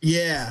 Or?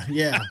 Yeah.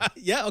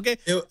 Yeah, okay.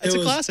 It's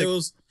a classic.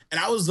 And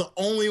I was the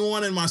only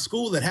one in my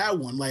school that had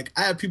one. Like,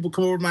 I had people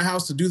come over to my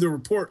house to do their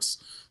reports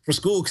for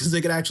school because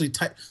they could actually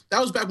type. That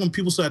was back when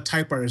people still had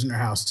typewriters in their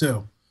house,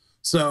 too.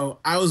 So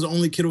I was the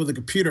only kid with a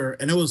computer,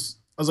 and I was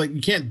like, you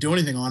can't do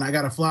anything on it. I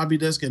got a floppy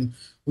disk, and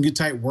we could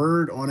type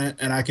Word on it,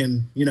 and I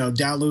can,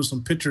 download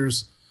some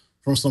pictures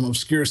from some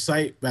obscure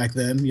site back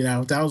then.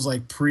 That was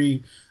like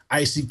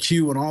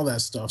pre-ICQ and all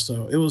that stuff.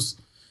 So it was...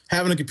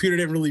 Having a computer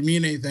didn't really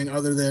mean anything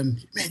other than,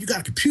 man, you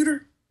got a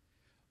computer?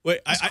 Wait,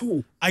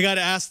 cool. I got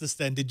to ask this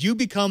then. Did you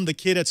become the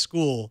kid at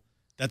school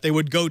that they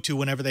would go to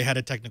whenever they had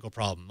a technical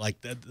problem? Like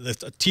the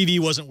TV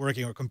wasn't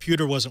working or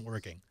computer wasn't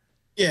working?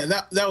 Yeah,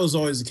 that was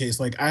always the case.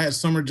 Like, I had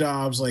summer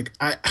jobs. Like,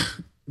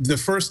 the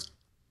first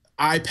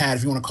iPad,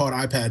 if you want to call it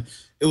iPad,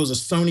 it was a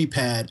Sony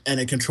pad,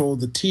 and it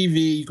controlled the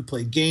TV. You could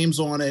play games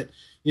on it.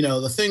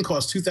 The thing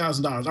cost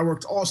 $2,000. I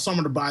worked all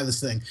summer to buy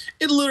this thing.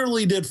 It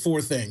literally did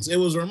 4 things. It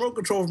was a remote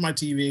control for my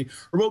TV,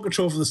 remote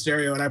control for the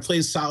stereo, and I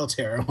played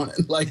solitaire on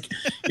it. Like,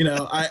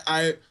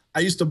 I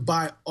used to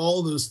buy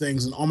all those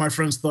things, and all my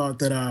friends thought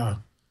that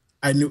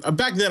I knew.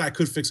 Back then, I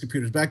could fix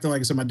computers. Back then,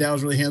 like I said, my dad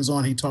was really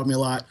hands-on. He taught me a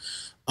lot.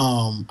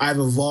 I've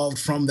evolved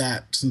from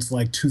that since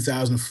like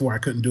 2004. I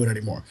couldn't do it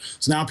anymore.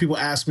 So now people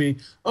ask me,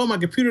 oh, my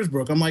computer's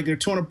broke. I'm like, they're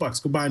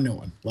 $200. Go buy a new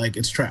one. Like,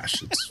 it's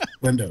trash. It's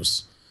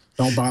Windows.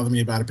 Don't bother me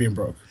about it being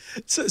broke.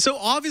 So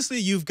obviously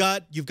you've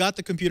got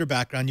the computer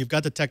background, you've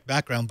got the tech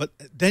background, but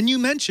then you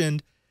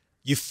mentioned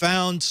you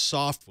found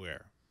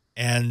software,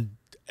 and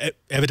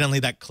evidently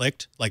that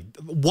clicked. Like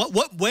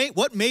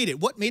what made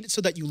it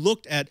so that you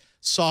looked at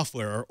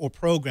software or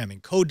programming,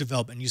 code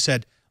development, and you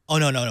said, oh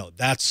no,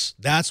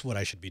 that's what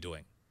I should be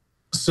doing.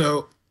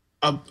 So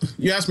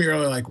you asked me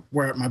earlier, like,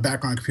 where my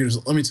background in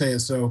computers. Let me tell you.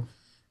 So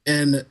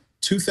in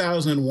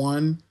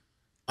 2001.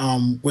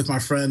 With my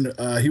friend,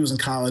 he was in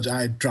college.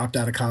 I dropped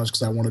out of college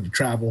because I wanted to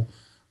travel.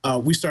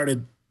 We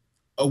started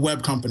a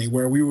web company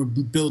where we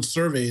would build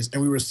surveys, and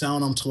we were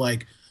selling them to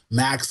like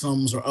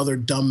Maxims or other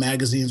dumb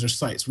magazines or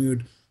sites. We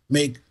would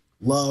make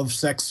love,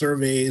 sex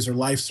surveys or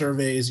life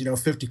surveys,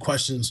 50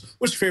 questions.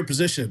 What's your favorite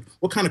position?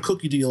 What kind of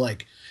cookie do you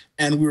like?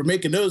 And we were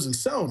making those and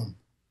selling them.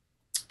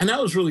 And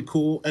that was really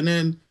cool. And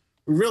then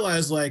we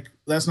realized, like,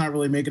 that's not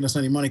really making us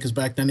any money because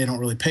back then they don't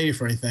really pay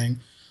for anything.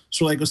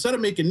 So, like, instead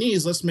of making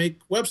these, let's make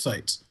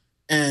websites.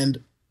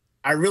 And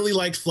I really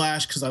liked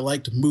Flash because I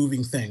liked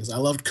moving things. I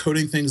loved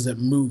coding things that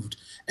moved.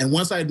 And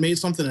once I had made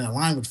something and a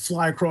line would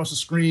fly across the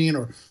screen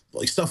or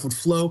like stuff would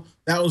flow,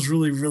 that was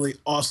really, really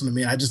awesome to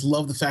me. I just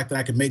love the fact that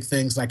I could make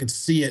things, I could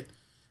see it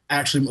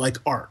actually like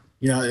art.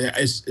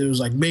 It was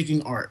like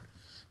making art.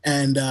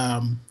 And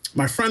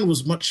my friend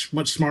was much,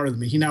 much smarter than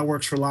me. He now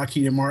works for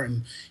Lockheed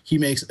Martin. He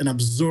makes an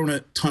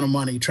absorbent ton of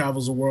money,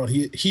 travels the world.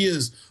 He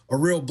is a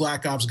real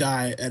black ops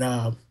guy at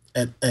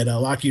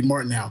Lockheed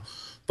Martin now.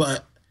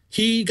 But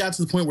he got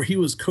to the point where he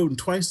was coding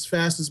twice as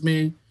fast as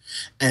me,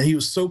 and he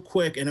was so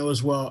quick, and it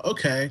was,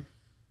 okay,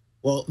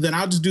 then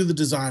I'll just do the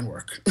design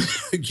work.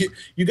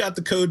 You got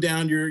the code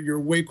down, you're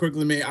way quicker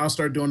than me. I'll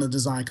start doing the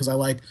design because I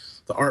like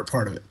the art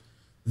part of it.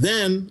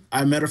 Then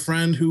I met a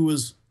friend who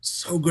was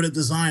so good at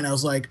design. I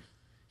was like,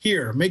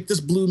 here, make this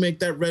blue, make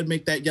that red,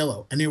 make that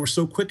yellow. And they were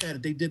so quick at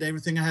it, they did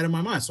everything I had in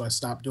my mind, so I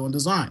stopped doing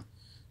design.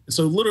 And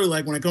so literally,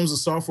 like, when it comes to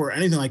software or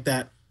anything like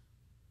that,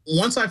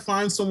 once I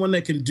find someone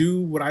that can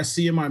do what I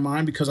see in my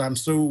mind because I'm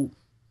so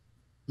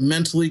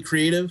mentally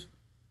creative,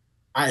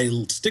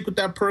 I stick with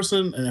that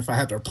person. And if I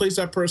have to replace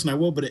that person, I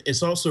will. But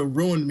it's also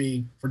ruined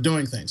me for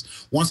doing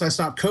things. Once I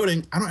stop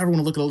coding, I don't ever want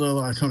to look at a little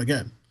line of code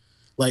again.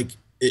 like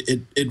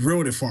it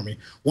ruined it for me.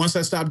 Once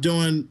I stopped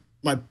doing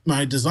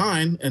my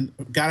design and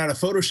got out of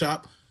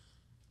Photoshop,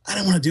 I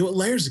didn't want to deal with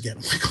layers again.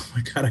 I'm like, oh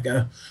my God, I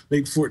gotta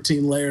make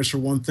 14 layers for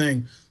one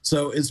thing.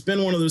 So it's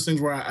been one of those things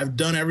where I've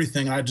done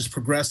everything. I just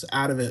progress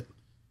out of it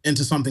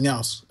into something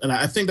else. And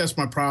I think that's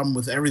my problem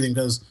with everything,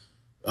 because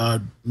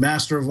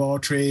master of all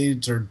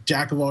trades or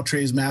jack of all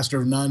trades, master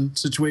of none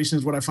situation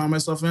is what I find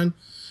myself in.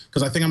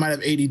 Because I think I might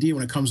have ADD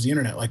when it comes to the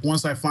internet. Like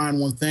once I find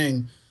one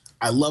thing,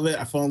 I love it,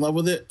 I fall in love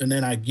with it, and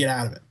then I get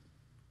out of it.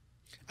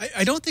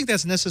 I don't think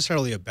that's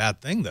necessarily a bad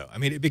thing, though. I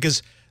mean,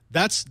 because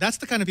that's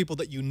the kind of people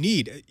that you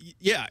need.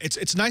 Yeah,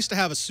 it's nice to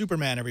have a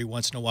Superman every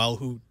once in a while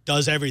who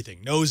does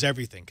everything, knows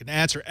everything, can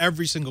answer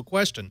every single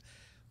question.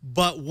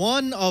 But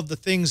one of the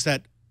things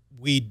that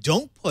we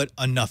don't put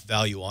enough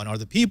value on are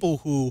the people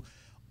who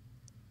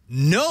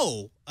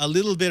know a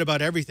little bit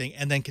about everything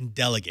and then can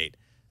delegate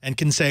and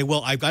can say,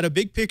 well, I've got a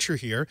big picture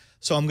here,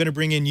 so I'm going to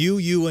bring in you,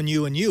 you, and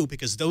you, and you,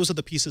 because those are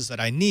the pieces that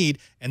I need,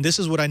 and this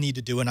is what I need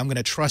to do, and I'm going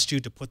to trust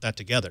you to put that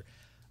together.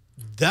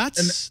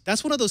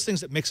 That's one of those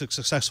things that makes a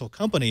successful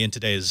company in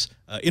today's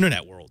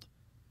internet world.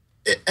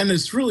 And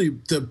it's really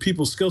the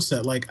people's skill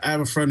set. Like I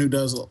have a friend who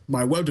does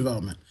my web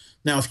development.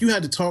 Now, if you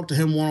had to talk to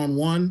him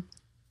one-on-one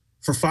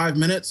for 5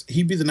 minutes,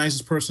 he'd be the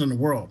nicest person in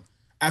the world.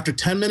 After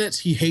 10 minutes,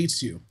 he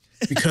hates you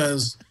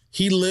because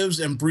he lives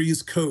and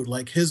breathes code.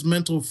 Like his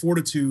mental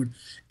fortitude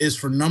is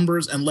for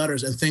numbers and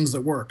letters and things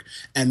that work.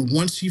 And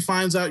once he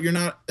finds out you're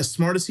not as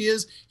smart as he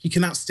is, he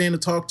cannot stand to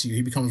talk to you.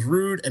 He becomes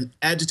rude and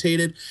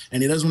agitated,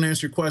 and he doesn't want to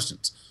answer your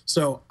questions.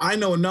 So I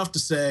know enough to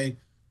say,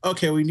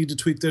 okay, we need to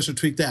tweak this or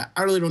tweak that.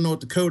 I really don't know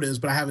what the code is,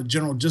 but I have a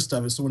general gist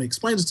of it. So when he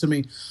explains it to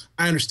me,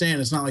 I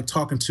understand. It's not like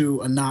talking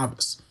to a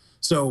novice.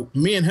 So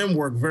me and him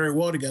work very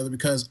well together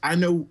because I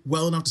know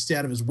well enough to stay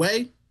out of his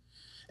way.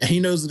 And he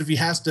knows that if he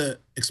has to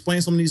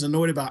explain something he's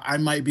annoyed about, I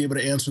might be able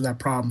to answer that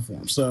problem for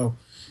him. So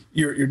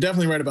you're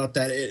definitely right about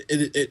that.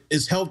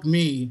 It's helped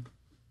me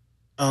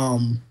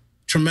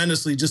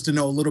tremendously just to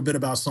know a little bit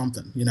about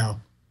something. You know,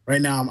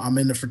 right now I'm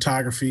into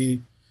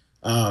photography.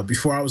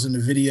 Before I was into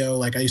video,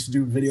 like I used to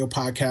do video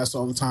podcasts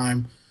all the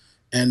time.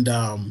 And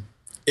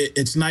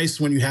it's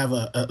nice when you have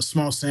a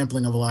small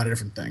sampling of a lot of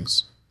different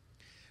things.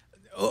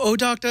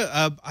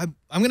 OhDoctah, I'm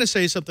going to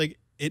say something.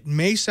 It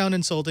may sound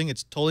insulting.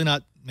 It's totally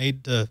not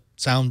made to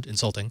sound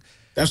insulting.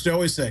 That's what they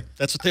always say.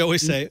 That's what they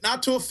always say.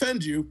 Not to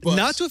offend you, but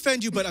not to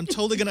offend you, but I'm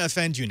totally going to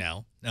offend you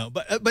now. No,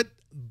 but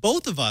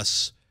both of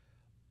us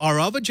are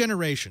of a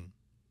generation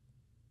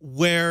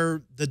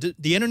where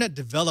the internet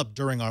developed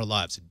during our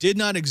lives. It did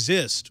not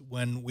exist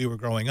when we were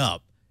growing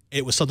up.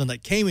 It was something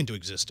that came into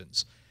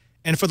existence.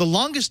 And for the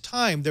longest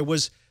time, there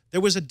was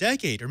a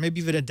decade or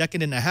maybe even a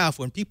decade and a half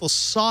when people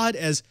saw it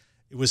as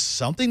it was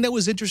something that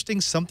was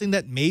interesting, something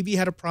that maybe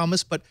had a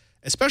promise, but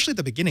especially at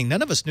the beginning,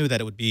 none of us knew that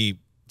it would be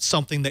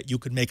something that you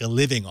could make a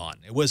living on.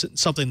 It wasn't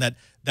something that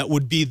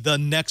would be the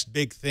next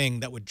big thing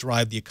that would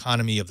drive the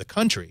economy of the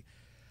country.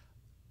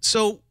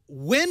 So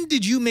when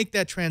did you make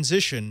that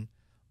transition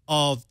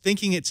of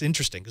thinking it's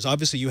interesting? Because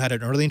obviously you had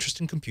an early interest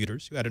in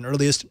computers, you had an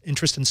earliest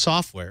interest in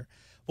software.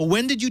 But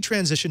when did you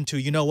transition to,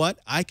 you know what,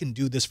 I can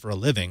do this for a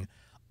living.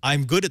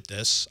 I'm good at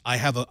this. I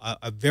have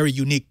a very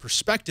unique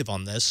perspective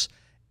on this.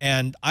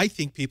 And I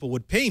think people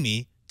would pay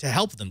me to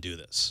help them do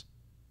this.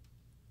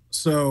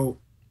 So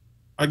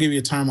I'll give you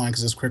a timeline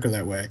because it's quicker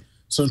that way.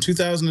 So in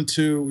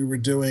 2002, we were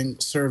doing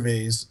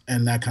surveys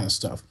and that kind of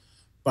stuff.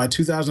 By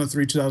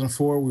 2003,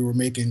 2004, we were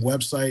making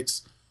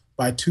websites.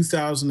 By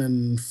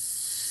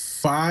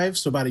 2005,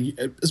 so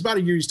it's about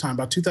a year's time.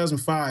 By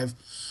 2005,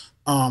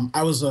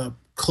 I was a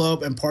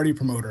club and party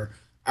promoter.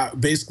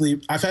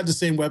 Basically, I've had the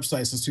same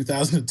website since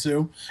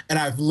 2002, and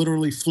I've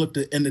literally flipped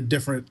it into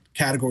different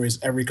categories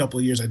every couple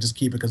of years. I just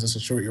keep it because it's a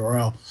short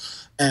URL.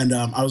 And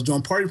I was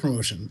doing party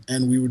promotion,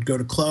 and we would go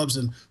to clubs,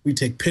 and we'd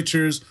take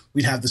pictures.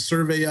 We'd have the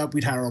survey up.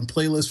 We'd have our own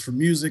playlist for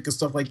music and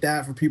stuff like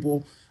that for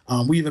people.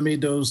 We even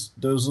made those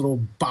little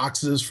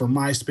boxes for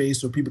MySpace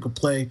so people could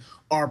play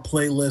our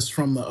playlist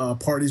from the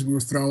parties we were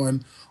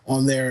throwing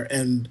on there.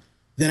 And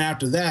then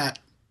after that,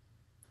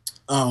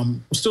 we're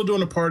still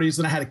doing the parties.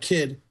 Then I had a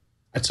kid.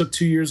 I took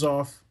 2 years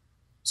off.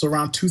 So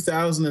around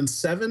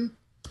 2007,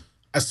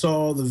 I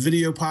saw the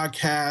video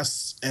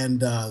podcasts and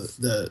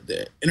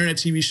the internet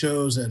TV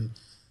shows. And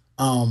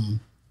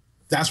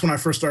that's when I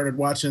first started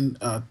watching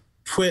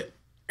Twit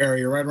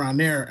area right around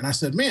there. And I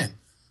said, man,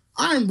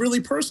 I'm really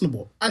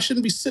personable. I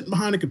shouldn't be sitting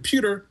behind a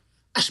computer.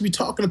 I should be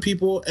talking to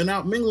people and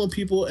out mingling with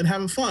people and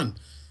having fun.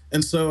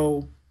 And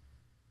so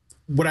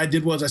what I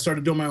did was I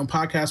started doing my own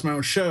podcast, my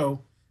own show,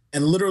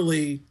 and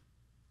literally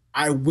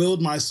I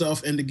willed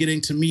myself into getting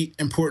to meet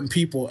important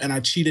people, and I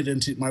cheated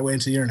into my way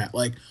into the internet.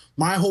 Like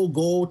my whole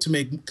goal to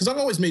make, because I've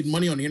always made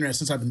money on the internet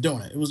since I've been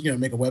doing it. It was, you know,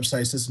 make a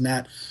website, this and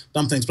that,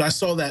 dumb things. But I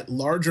saw that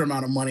larger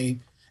amount of money,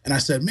 and I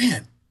said,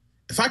 man,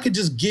 if I could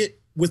just get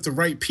with the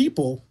right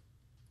people,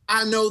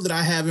 I know that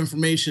I have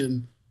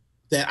information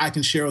that I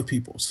can share with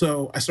people.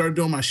 So I started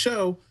doing my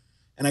show,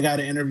 and I got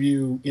to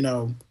interview, you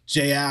know,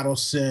 Jay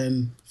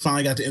Adelson,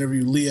 finally got to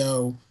interview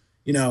Leo,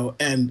 you know,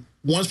 and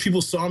once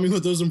people saw me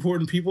with those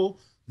important people,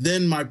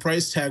 then my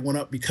price tag went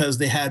up because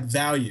they had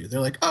value. They're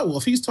like, oh, well,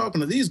 if he's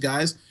talking to these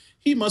guys,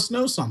 he must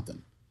know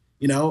something.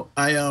 You know,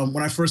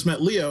 when I first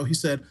met Leo, he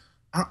said,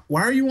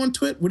 why are you on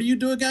Twit? What do you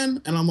do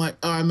again? And I'm like,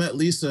 oh, I met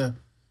Lisa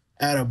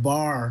at a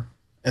bar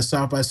at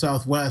South by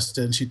Southwest,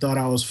 and she thought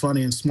I was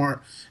funny and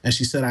smart, and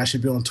she said I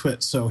should be on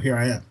Twit, so here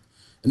I am.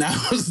 And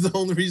that was the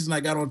only reason I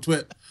got on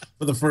Twit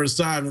for the first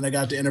time, and I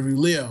got to interview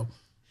Leo.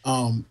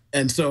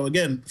 And so,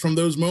 again, from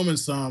those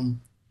moments,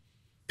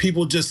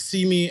 people just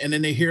see me, and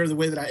then they hear the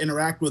way that I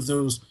interact with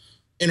those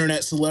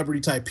internet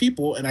celebrity type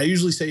people, and I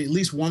usually say at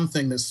least one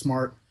thing that's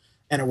smart,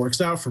 and it works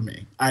out for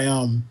me.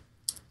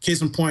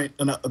 Case in point,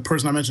 a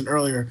person I mentioned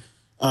earlier,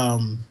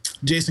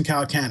 Jason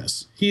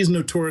Calacanis. He's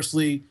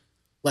notoriously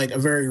like a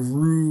very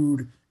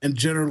rude and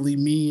generally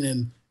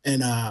mean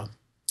and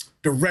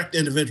direct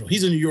individual.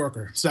 He's a New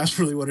Yorker, so that's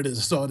really what it is.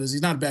 That's all it is.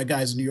 He's not a bad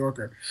guy. He's a New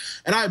Yorker.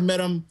 And I've met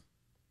him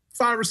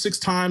 5 or 6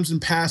 times in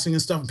passing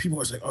and stuff, and people are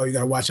always like, oh, you got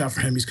to watch out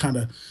for him. He's kind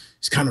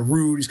of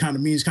rude. He's kind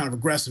of mean. He's kind of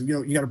aggressive. You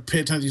know, you got to pay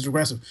attention. He's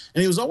aggressive.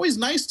 And he was always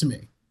nice to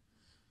me.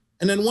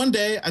 And then one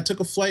day I took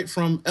a flight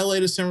from LA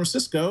to San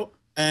Francisco,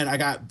 and I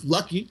got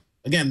lucky.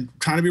 Again,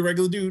 trying to be a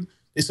regular dude.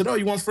 They said, oh,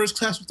 you want first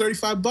class for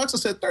 $35? I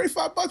said,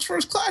 $35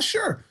 first class?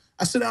 Sure.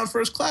 I sit down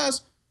first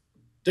class.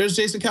 There's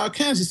Jason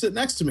Calacanis. He's sitting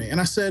next to me.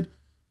 And I said,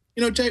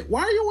 you know, Jay,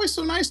 why are you always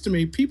so nice to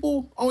me?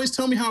 People always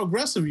tell me how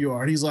aggressive you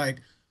are. And he's like,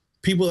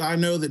 people that I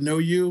know that know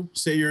you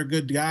say you're a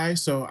good guy,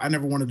 so I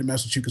never wanted to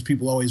mess with you because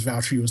people always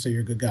vouch for you and say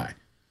you're a good guy.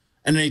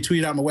 And then they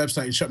tweeted out my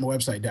website and shut my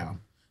website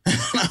down. And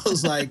I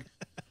was like,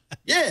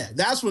 yeah,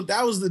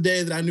 that was the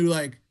day that I knew,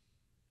 like,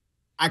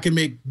 I could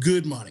make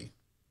good money.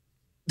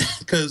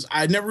 Because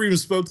I never even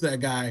spoke to that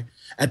guy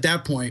at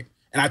that point.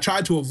 And I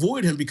tried to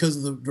avoid him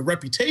because of the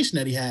reputation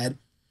that he had.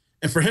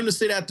 And for him to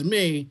say that to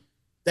me,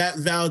 that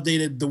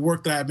validated the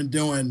work that I've been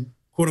doing,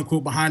 quote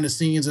unquote, behind the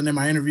scenes and in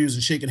my interviews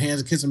and shaking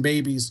hands and kissing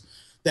babies,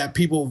 that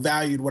people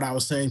valued what I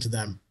was saying to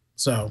them.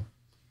 So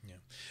yeah.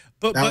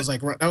 But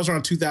that was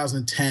around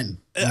 2010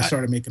 when I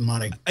started making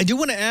money. I do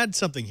want to add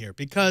something here,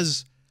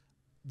 because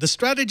the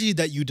strategy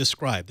that you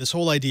described, this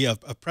whole idea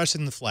of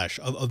pressing the flesh,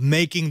 of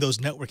making those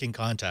networking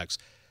contacts,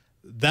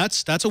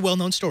 that's a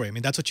well-known story. I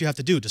mean, that's what you have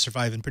to do to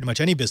survive in pretty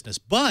much any business.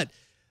 But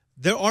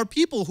there are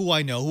people who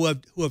I know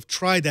who have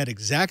tried that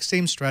exact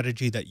same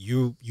strategy that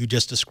you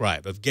just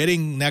described, of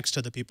getting next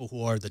to the people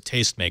who are the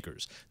taste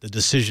makers, the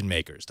decision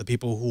makers, the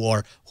people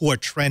who are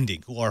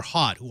trending, who are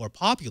hot, who are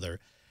popular,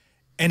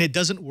 and it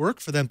doesn't work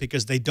for them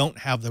because they don't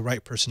have the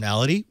right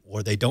personality,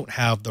 or they don't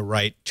have the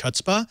right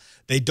chutzpah.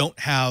 They don't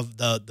have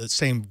the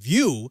same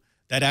view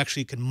that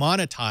actually can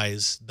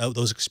monetize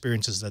those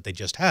experiences that they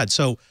just had.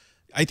 So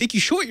I think you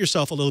short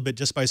yourself a little bit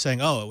just by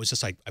saying, oh, it was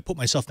just like I put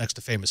myself next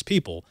to famous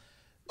people.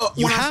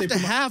 You have to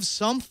have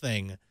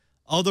something,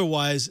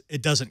 otherwise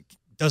it doesn't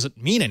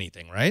mean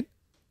anything, right?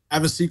 I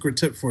have a secret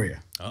tip for you.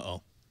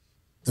 Uh-oh.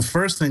 The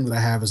first thing that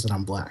I have is that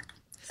I'm black.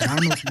 And I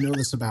don't know if you know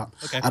this about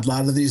a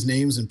lot of these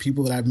names and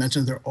people that I've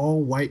mentioned. They're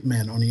all white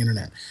men on the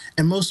internet.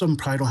 And most of them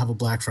probably don't have a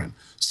black friend.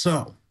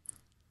 So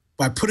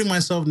by putting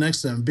myself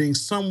next to them, being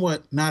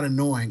somewhat not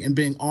annoying and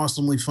being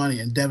awesomely funny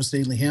and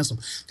devastatingly handsome,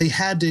 they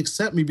had to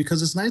accept me,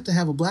 because it's nice to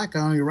have a black guy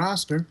on your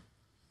roster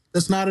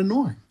that's not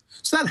annoying.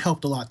 So that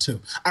helped a lot too.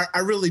 I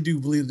really do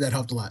believe that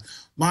helped a lot.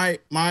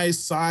 My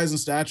size and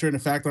stature, and the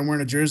fact that I'm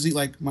wearing a jersey,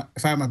 like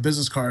if I have my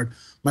business card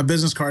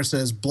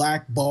says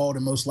black, bald,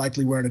 and most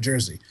likely wearing a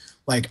jersey.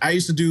 Like, I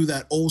used to do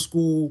that old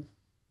school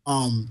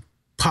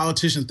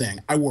politician thing.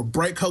 I wore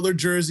bright colored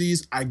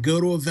jerseys. I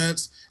go to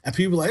events and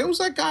people are like, it was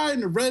that guy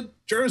in the red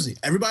jersey.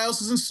 Everybody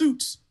else is in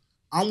suits.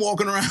 I'm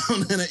walking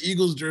around in an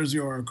Eagles jersey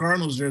or a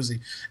Cardinals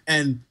jersey.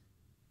 And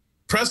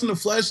pressing the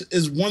flesh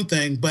is one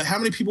thing, but how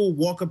many people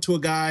walk up to a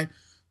guy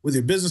with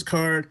their business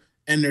card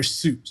and their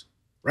suit,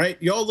 right?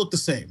 You all look the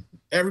same.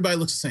 Everybody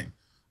looks the same.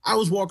 I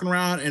was walking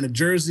around in a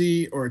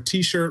jersey or a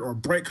t-shirt or a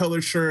bright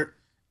colored shirt,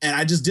 and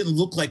I just didn't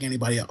look like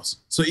anybody else.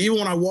 So even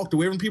when I walked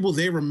away from people,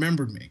 they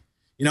remembered me,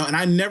 you know, and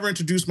I never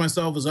introduced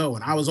myself as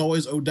Owen. I was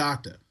always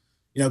OhDoctah,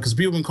 you know, because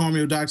people have been calling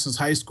me OhDoctah since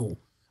high school.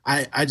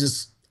 I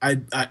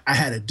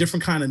had a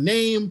different kind of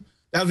name.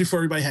 That was before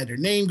everybody had their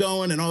name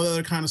going and all the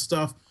other kind of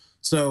stuff.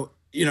 So,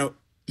 you know,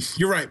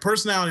 you're right.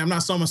 Personality, I'm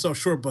not selling myself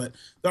short, but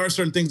there are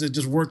certain things that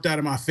just worked out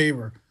in my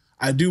favor.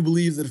 I do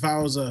believe that if I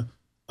was a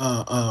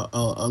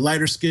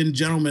lighter skinned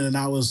gentleman and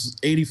I was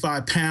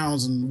 85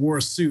 pounds and wore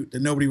a suit,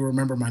 then nobody would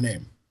remember my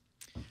name.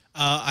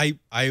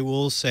 I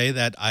will say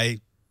that I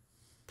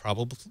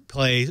probably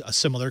play a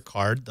similar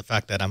card. The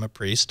fact that I'm a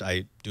priest,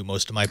 I do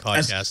most of my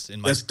podcasts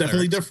in my That's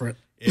definitely different.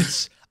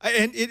 It's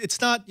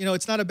not, you know,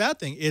 it's not a bad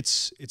thing.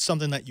 It's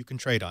something that you can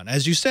trade on.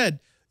 As you said,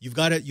 you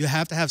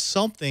have to have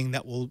something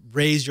that will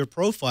raise your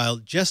profile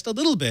just a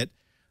little bit.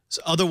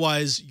 So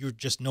otherwise, you're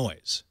just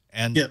noise,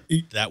 and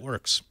that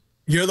works.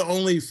 You're the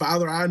only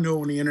father I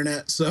know on the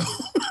internet, so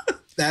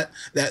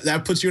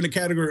that puts you in a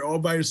category all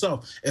by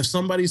yourself. If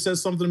somebody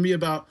says something to me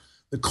about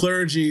the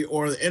clergy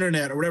or the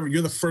internet or whatever,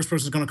 you're the first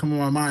person that's going to come in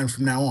my mind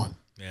from now on.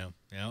 Yeah,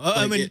 yeah.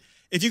 I mean,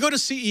 if you go to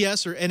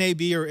CES or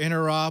NAB or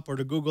Interop or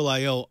to Google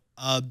I/O,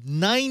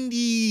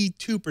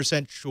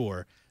 92%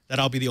 sure that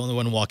I'll be the only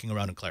one walking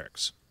around in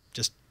clerics.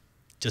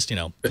 Just you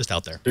know, just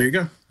out there. There you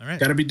go. All right.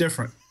 Got to be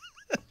different.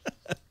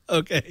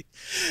 Okay.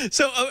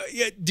 So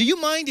yeah, do you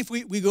mind if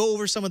we go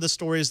over some of the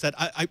stories that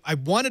I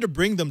wanted to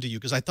bring them to you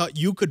because I thought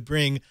you could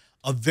bring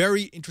a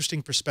very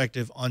interesting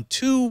perspective on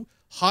two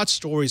hot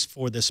stories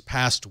for this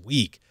past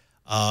week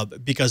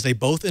because they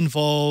both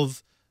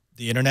involve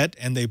the internet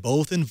and they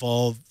both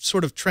involve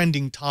sort of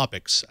trending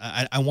topics.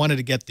 I wanted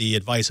to get the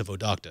advice of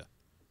OhDoctah.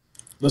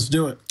 Let's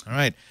do it. All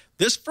right.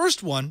 This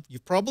first one,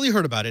 you've probably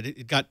heard about it.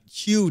 It got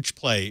huge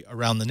play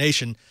around the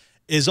nation,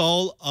 is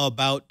all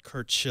about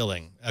Curt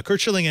Schilling. Curt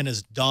Schilling and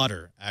his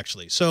daughter,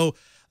 actually. So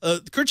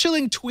Curt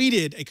Schilling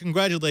tweeted a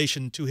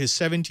congratulation to his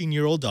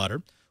 17-year-old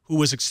daughter, who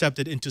was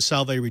accepted into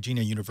Salve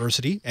Regina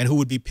University and who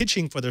would be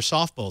pitching for their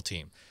softball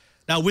team.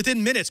 Now,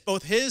 within minutes,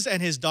 both his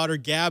and his daughter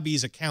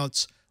Gabby's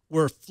accounts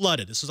were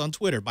flooded. This was on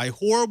Twitter by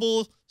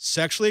horrible,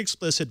 sexually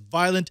explicit,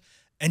 violent,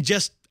 and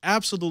just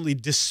absolutely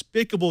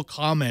despicable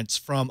comments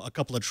from a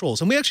couple of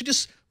trolls. And we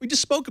just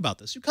spoke about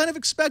this. You kind of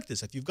expect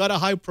this. If you've got a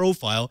high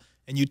profile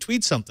and you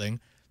tweet something,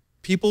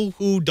 people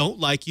who don't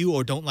like you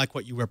or don't like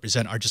what you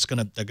represent are just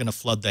they're gonna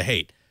flood the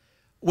hate.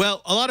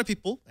 Well, a lot of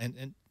people,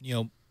 and you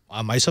know,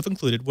 myself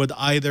included, would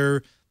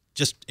either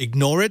just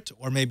ignore it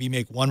or maybe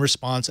make one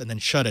response and then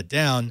shut it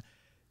down.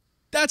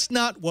 That's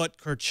not what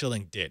Curt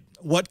Schilling did.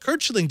 What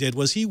Curt Schilling did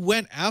was he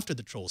went after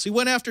the trolls. He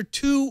went after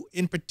two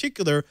in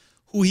particular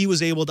who he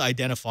was able to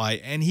identify,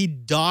 and he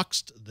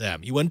doxed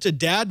them. He went to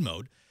dad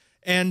mode,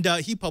 and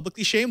he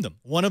publicly shamed them.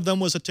 One of them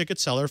was a ticket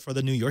seller for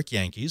the New York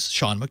Yankees,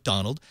 Sean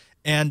McDonald,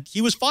 and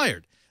he was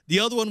fired. The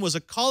other one was a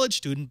college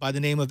student by the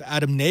name of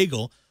Adam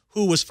Nagel,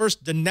 who was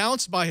first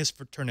denounced by his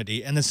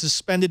fraternity and then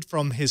suspended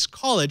from his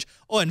college,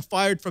 and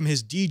fired from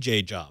his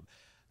DJ job.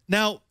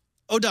 Now,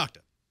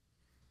 OhDoctah,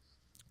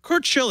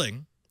 Curt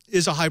Schilling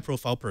is a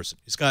high-profile person.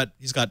 He's got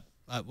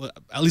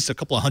at least a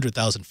couple of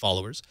 100,000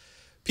 followers.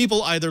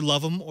 People either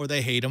love him or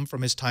they hate him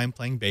from his time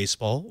playing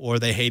baseball, or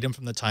they hate him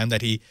from the time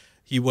that he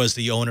was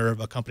the owner of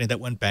a company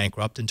that went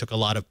bankrupt and took a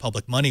lot of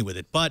public money with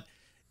it. But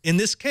in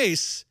this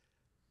case,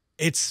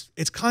 it's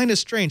kind of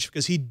strange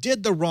because he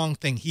did the wrong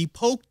thing. He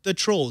poked the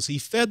trolls. He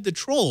fed the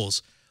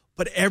trolls,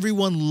 but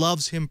everyone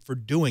loves him for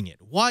doing it.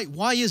 Why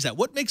is that?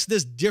 What makes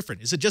this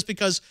different? Is it just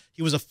because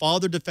he was a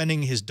father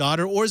defending his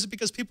daughter, or is it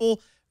because people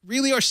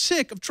really are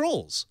sick of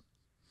trolls?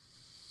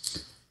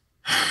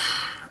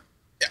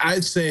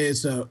 I'd say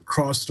it's a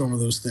cross storm of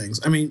those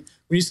things. I mean,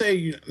 when you say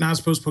you're not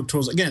supposed to poke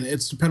trolls, again,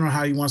 it's depending on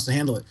how he wants to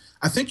handle it.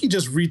 I think he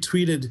just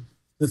retweeted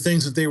the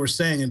things that they were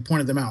saying and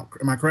pointed them out.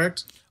 Am I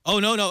correct? Oh,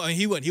 no. I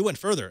mean, he went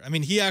further. I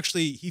mean, he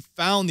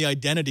found the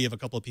identity of a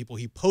couple of people.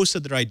 He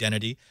posted their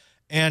identity.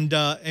 And,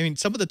 I mean,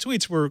 some of the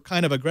tweets were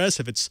kind of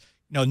aggressive. It's,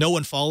 you know, no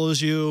one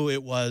follows you.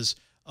 It was,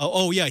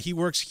 oh, yeah, he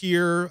works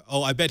here.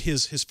 Oh, I bet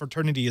his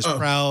fraternity is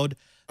proud.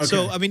 Okay.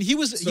 So, I mean, he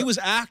was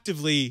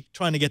actively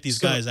trying to get these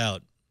guys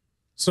out.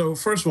 So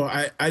first of all,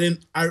 I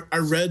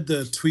read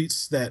the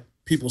tweets that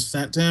people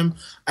sent to him.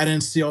 I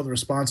didn't see all the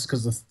responses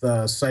because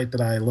the site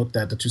that I looked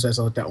at, the two sites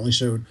I looked at, only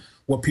showed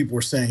what people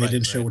were saying. It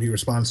didn't show what he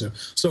responded to.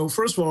 So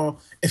first of all,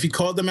 if he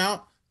called them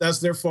out, that's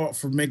their fault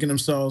for making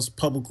themselves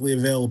publicly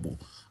available.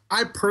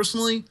 I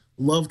personally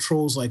love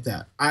trolls like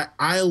that.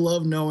 I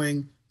love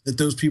knowing that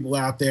those people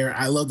are out there.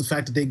 I love the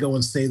fact that they go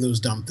and say those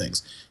dumb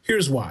things.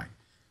 Here's why.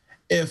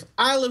 If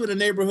I live in a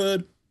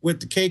neighborhood with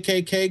the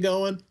KKK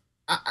going,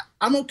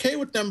 I'm okay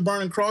with them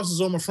burning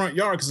crosses on my front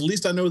yard because at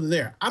least I know they're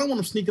there. I don't want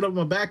them sneaking up in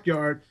my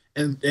backyard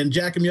and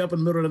jacking me up in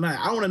the middle of the night.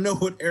 I want to know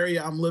what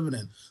area I'm living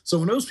in. So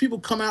when those people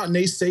come out and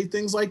they say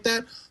things like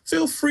that,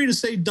 feel free to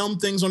say dumb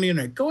things on the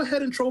internet. Go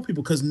ahead and troll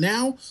people because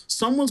now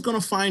someone's going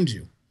to find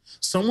you.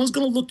 Someone's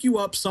going to look you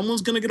up.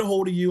 Someone's going to get a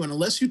hold of you. And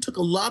unless you took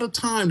a lot of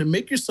time to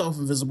make yourself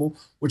invisible,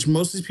 which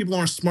most of these people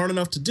aren't smart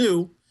enough to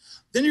do,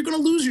 then you're going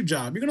to lose your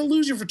job. You're going to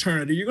lose your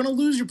fraternity. You're going to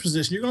lose your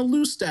position. You're going to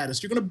lose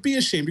status. You're going to be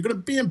ashamed. You're going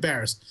to be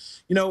embarrassed.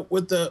 You know,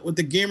 with the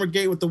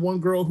Gamergate, with the one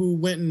girl who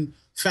went and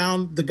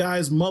found the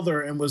guy's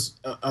mother and was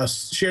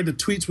shared the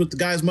tweets with the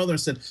guy's mother and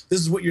said, "This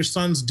is what your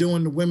son's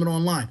doing to women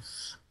online."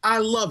 I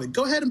love it.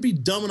 Go ahead and be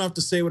dumb enough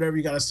to say whatever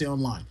you got to say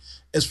online.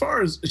 As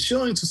far as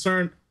Schilling's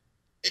concerned,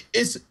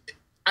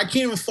 I can't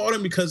even fault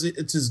him because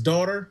it's his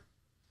daughter.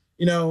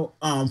 You know,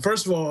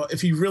 first of all,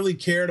 if he really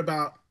cared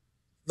about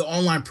the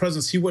online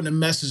presence, he wouldn't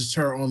have messaged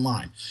her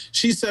online.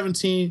 She's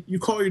 17. You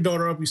call your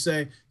daughter up, you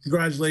say,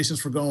 "Congratulations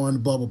for going,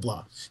 blah, blah,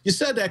 blah." You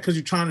said that because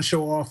you're trying to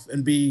show off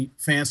and be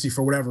fancy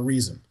for whatever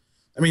reason.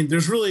 I mean,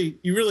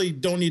 you really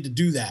don't need to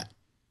do that,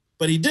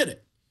 but he did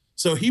it.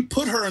 So he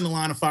put her in the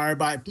line of fire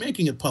by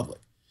making it public.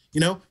 You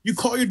know, you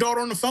call your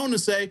daughter on the phone and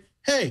say,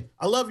 "Hey,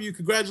 I love you,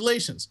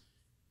 congratulations."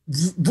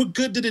 What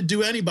good did it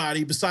do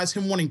anybody besides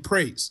him wanting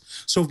praise?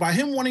 So by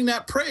him wanting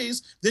that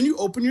praise, then you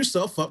open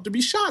yourself up to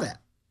be shot at.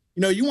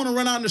 You know, you want to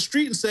run out in the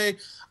street and say,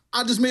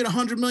 "I just made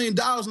 $100 million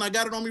and I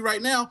got it on me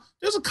right now."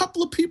 There's a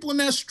couple of people in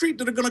that street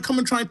that are going to come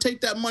and try and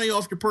take that money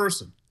off your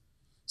person.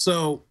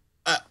 So,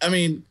 I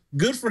mean,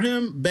 good for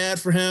him, bad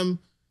for him,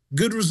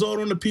 good result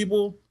on the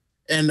people.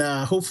 And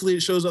hopefully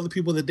it shows other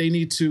people that they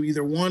need to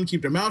either, one,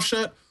 keep their mouth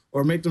shut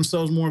or make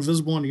themselves more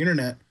visible on the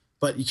internet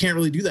but you can't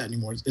really do that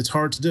anymore. It's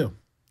hard to do.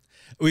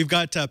 We've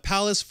got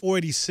Palace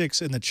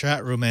 486 in the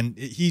chat room, and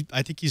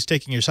I think he's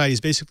taking your side.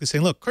 He's basically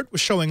saying, look, Kurt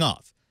was showing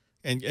off.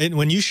 And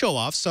when you show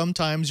off,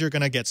 sometimes you're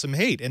going to get some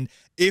hate. And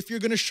if you're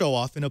going to show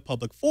off in a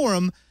public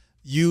forum,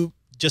 you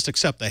just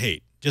accept the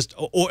hate.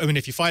 I mean,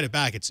 if you fight it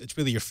back, it's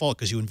really your fault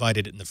because you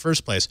invited it in the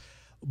first place.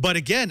 But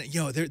again, you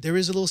know, there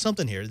is a little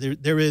something here.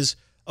 There's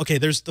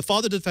the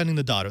father defending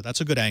the daughter.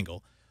 That's a good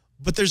angle.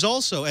 But there's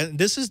also, and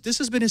this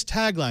has been his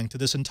tagline to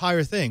this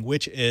entire thing,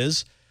 which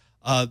is,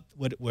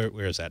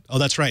 where is that? Oh,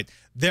 that's right.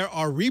 There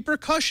are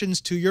repercussions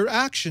to your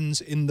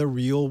actions in the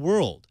real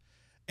world.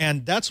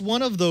 And that's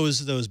one of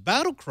those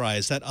battle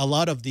cries that a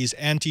lot of these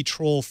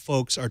anti-troll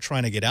folks are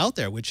trying to get out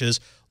there, which is,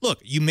 look,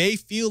 you may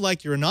feel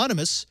like you're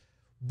anonymous,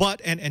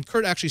 but, and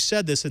Kurt actually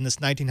said this in this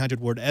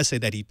 1,900-word essay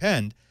that he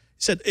penned,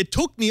 he said, it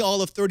took me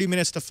all of 30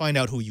 minutes to find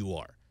out who you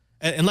are.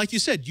 And like you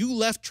said, you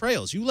left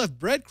trails, you left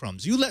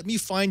breadcrumbs, you let me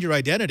find your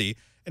identity.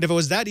 And if it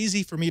was that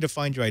easy for me to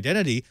find your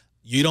identity,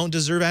 you don't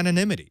deserve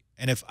anonymity.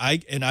 And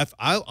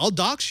I'll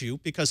dox you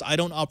because I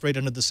don't operate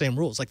under the same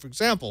rules. Like, for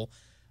example,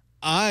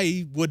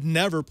 I would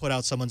never put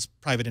out someone's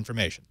private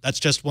information. That's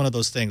just one of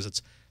those things.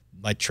 It's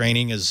my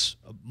training is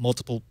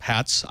multiple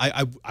hats.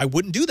 I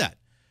wouldn't do that.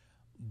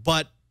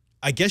 But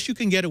I guess you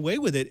can get away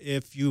with it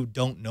if you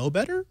don't know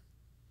better.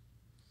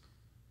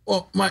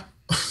 Well, my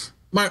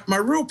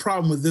real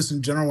problem with this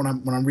in general,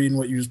 when I'm reading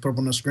what you just put up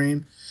on the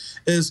screen,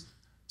 is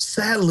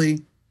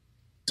sadly,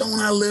 don't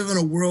I live in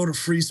a world of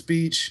free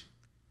speech?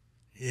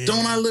 Yeah.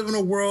 Don't I live in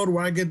a world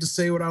where I get to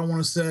say what I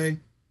want to say?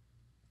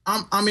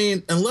 I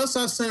mean, unless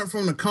I send it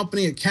from the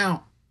company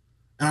account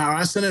and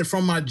I sent it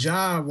from my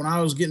job when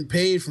I was getting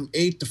paid from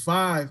 8 to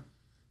 5,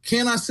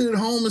 can I sit at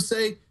home and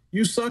say,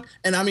 you suck?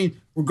 And I mean,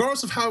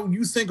 regardless of how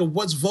you think of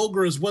what's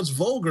vulgar is what's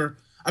vulgar,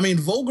 I mean,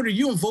 vulgar to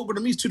you and vulgar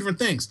to me is two different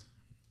things.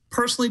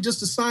 Personally,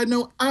 just a side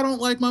note, I don't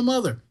like my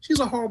mother. She's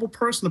a horrible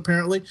person,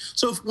 apparently.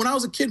 So when I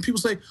was a kid,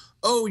 people say,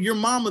 oh, your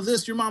mama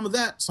this, your mama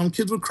that. Some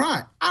kids would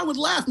cry. I would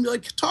laugh and be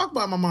like, talk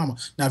about my mama.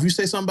 Now, if you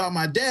say something about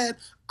my dad,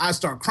 I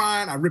start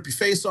crying, I rip your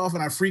face off,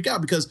 and I freak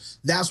out because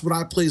that's what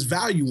I place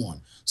value on.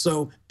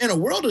 So in a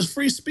world of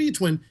free speech,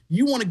 when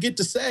you want to get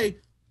to say,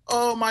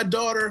 oh, my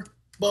daughter,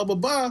 blah, blah,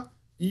 blah,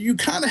 you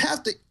kind of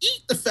have to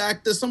eat the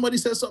fact that somebody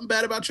says something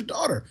bad about your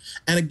daughter.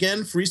 And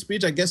again, free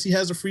speech, I guess he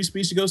has a free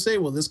speech to go say,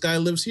 well, this guy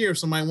lives here if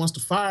somebody wants to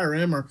fire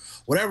him or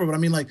whatever. But I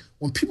mean, like,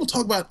 when people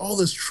talk about all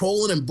this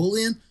trolling and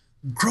bullying,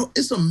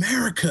 it's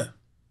America.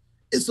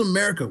 It's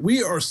America.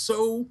 We are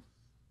so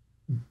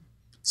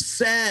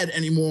sad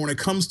anymore when it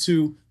comes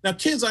to, now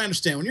kids, I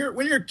understand. When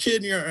you're a kid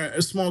and you're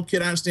a small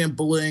kid, I understand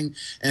bullying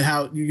and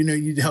how, you know,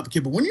 you need to help a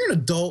kid. But when you're an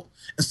adult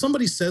and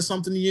somebody says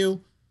something to you,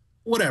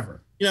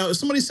 whatever. You know, if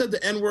somebody said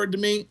the N-word to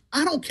me,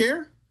 I don't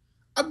care.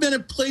 I've been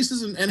at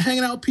places and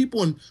hanging out with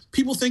people, and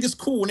people think it's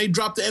cool when they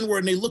drop the N-word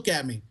and they look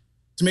at me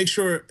to make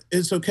sure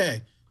it's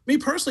okay. Me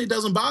personally, it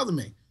doesn't bother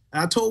me.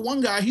 And I told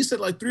one guy, he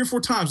said like 3 or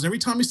 4 times, and every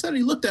time he said it,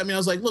 he looked at me. I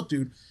was like, look,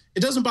 dude, it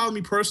doesn't bother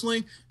me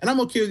personally, and I'm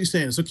okay with you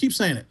saying it, so keep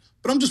saying it.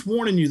 But I'm just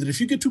warning you that if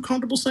you get too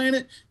comfortable saying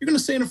it, you're going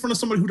to say it in front of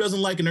somebody who doesn't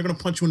like it, and they're going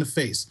to punch you in the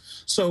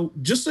face. So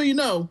just so you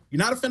know, you're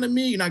not offending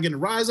me, you're not getting a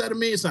rise out of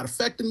me, it's not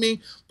affecting me,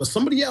 but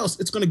somebody else,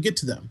 it's going to get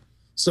to them.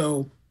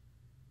 So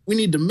we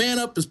need to man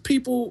up as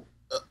people,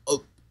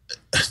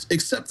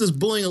 accept this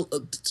bullying.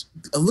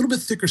 A little bit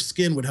thicker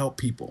skin would help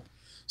people.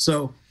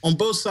 So on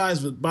both sides,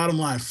 but bottom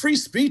line, free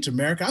speech,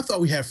 America. I thought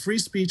we had free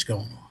speech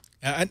going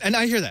on. And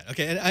I hear that.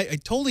 Okay, and I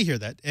totally hear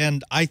that.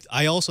 And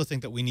I also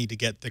think that we need to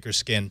get thicker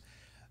skin.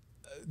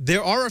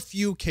 There are a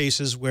few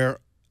cases where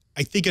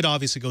I think it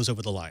obviously goes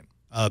over the line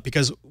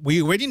because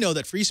we already know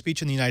that free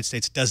speech in the United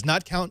States does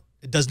not count.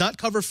 It does not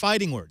cover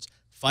fighting words.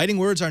 Fighting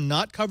words are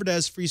not covered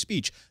as free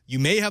speech. You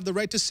may have the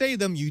right to say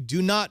them. You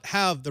do not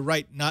have the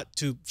right not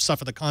to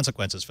suffer the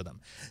consequences for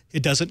them.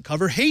 It doesn't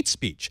cover hate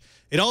speech.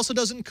 It also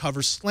doesn't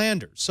cover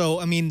slander. So,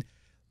 I mean,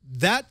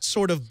 that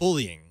sort of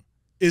bullying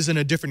is in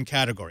a different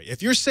category.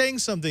 If you're saying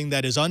something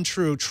that is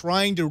untrue,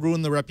 trying to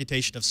ruin the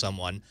reputation of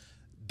someone,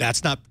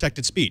 that's not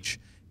protected speech.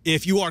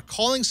 If you are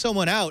calling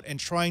someone out and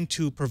trying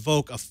to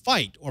provoke a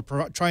fight or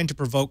trying to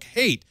provoke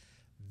hate,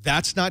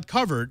 that's not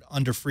covered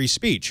under free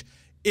speech.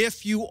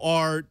 If you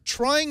are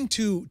trying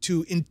to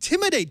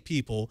intimidate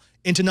people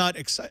into not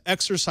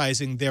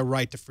exercising their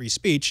right to free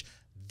speech,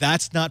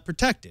 that's not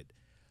protected.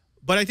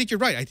 But I think you're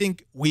right. I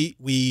think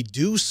we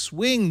do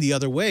swing the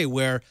other way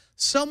where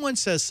someone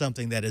says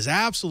something that is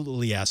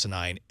absolutely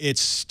asinine.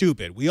 It's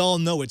stupid. We all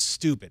know it's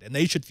stupid, and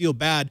they should feel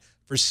bad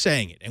for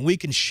saying it, and we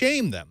can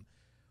shame them.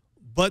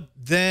 But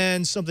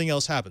then something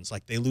else happens,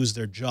 like they lose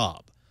their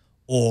job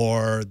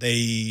or they,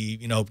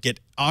 you know, get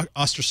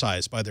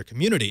ostracized by their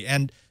community.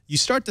 And you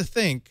start to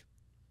think,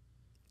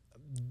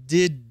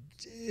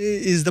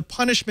 is the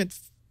punishment,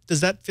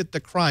 does that fit the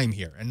crime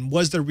here? And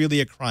was there really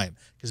a crime?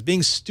 Because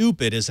being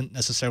stupid isn't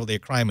necessarily a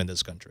crime in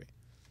this country.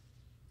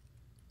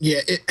 Yeah,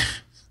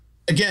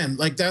 again,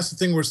 like that's the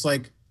thing where it's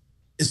like,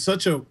 it's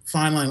such a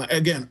fine line. Like,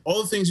 again,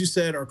 all the things you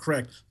said are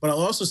correct, but I'll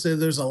also say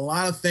there's a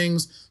lot of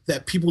things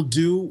that people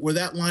do where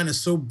that line is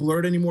so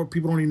blurred anymore,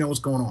 people don't even know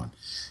what's going on.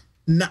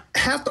 not,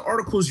 half the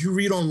articles you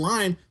read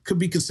online could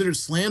be considered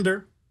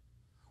slander.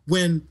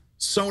 When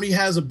Sony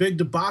has a big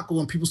debacle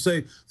and people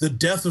say the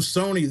death of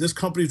Sony, this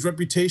company's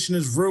reputation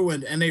is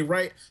ruined, and they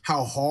write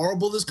how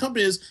horrible this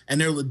company is, and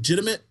they're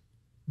legitimate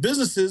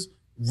businesses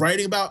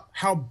writing about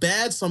how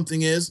bad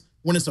something is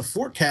when it's a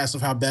forecast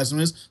of how bad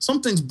something is.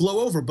 Some things blow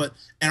over, but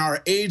in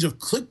our age of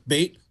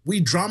clickbait, we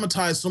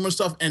dramatize so much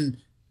stuff and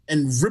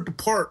rip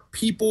apart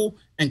people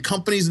and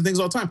companies and things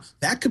all the time.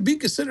 That could be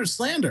considered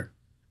slander.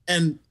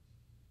 And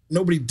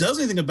nobody does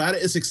anything about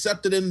it. It's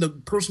accepted in the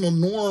personal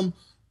norm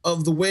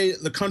of the way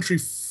the country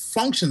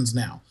functions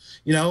now.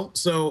 You know,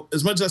 so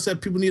as much as I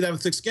said people need to have a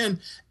thick skin,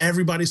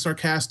 everybody's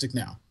sarcastic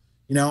now.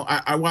 You know,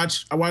 I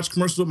watch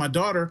commercials with my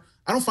daughter.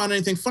 I don't find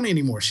anything funny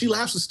anymore. She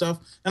laughs at stuff,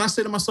 and I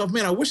say to myself,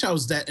 man, I wish I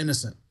was that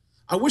innocent.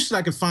 I wish that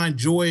I could find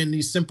joy in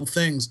these simple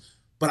things,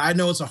 but I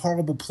know it's a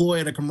horrible ploy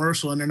at a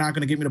commercial, and they're not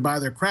going to get me to buy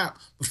their crap.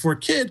 But for a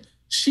kid,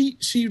 she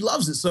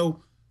loves it. So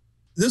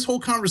this whole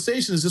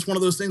conversation is just one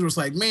of those things where it's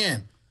like,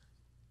 man,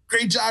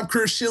 great job,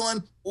 Chris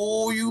Schilling.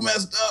 Oh, you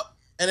messed up.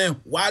 And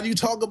then why do you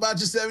talk about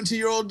your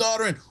 17-year-old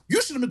daughter? And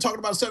you should have been talking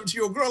about a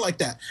 17-year-old girl like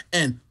that.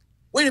 And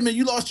wait a minute,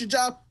 you lost your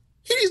job?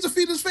 He needs to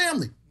feed his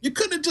family. You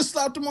couldn't have just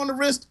slapped him on the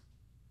wrist.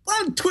 Why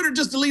didn't Twitter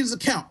just delete his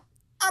account?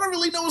 I don't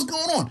really know what's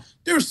going on.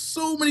 There's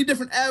so many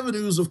different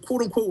avenues of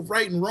quote unquote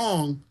right and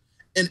wrong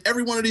in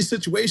every one of these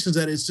situations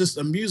that it's just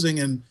amusing.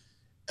 And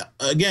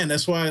again,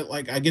 that's why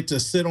like I get to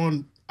sit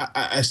on,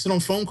 I sit on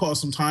phone calls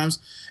sometimes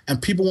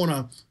and people want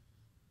to,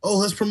 oh,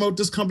 let's promote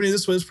this company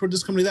this way, let's promote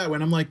this company that way.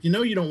 And I'm like, you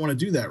know, you don't want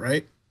to do that,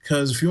 right?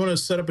 Because if you want to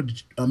set up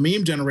a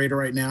meme generator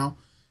right now,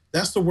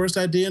 that's the worst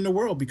idea in the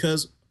world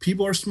because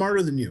people are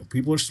smarter than you.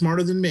 People are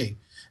smarter than me.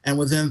 And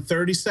within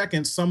 30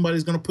 seconds,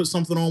 somebody's going to put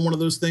something on one of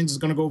those things that's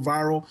going to go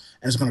viral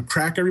and it's going to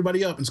crack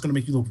everybody up and it's going to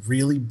make you look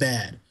really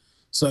bad.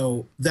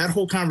 So that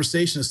whole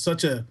conversation is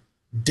such a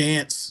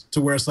dance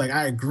to where it's like,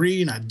 I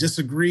agree and I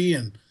disagree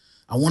and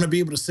I want to be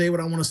able to say what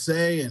I want to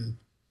say. And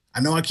I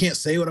know I can't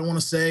say what I want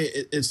to say.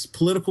 It's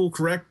political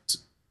correct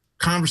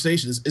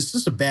conversation. It's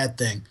just a bad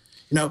thing.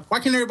 You know, why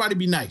can't everybody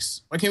be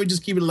nice? Why can't we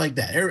just keep it like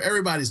that?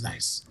 Everybody's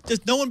nice.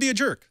 Just no one be a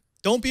jerk.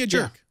 Don't be a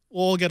jerk. Yeah.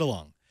 We'll all get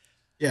along.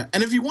 Yeah.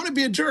 And if you want to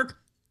be a jerk,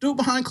 do it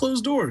behind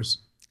closed doors.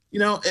 You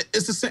know,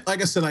 it's the same,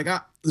 like I said,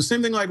 the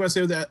same thing like what I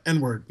say with that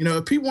N-word. You know,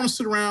 if people want to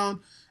sit around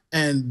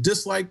and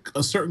dislike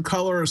a certain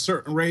color or a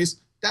certain race,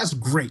 that's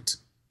great.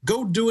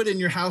 Go do it in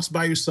your house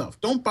by yourself.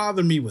 Don't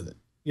bother me with it,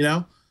 you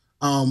know?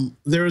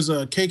 There was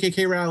a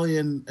KKK rally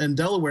in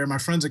Delaware. My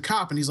friend's a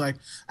cop, and he's like,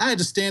 I had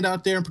to stand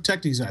out there and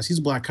protect these guys. He's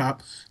a black cop.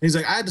 And he's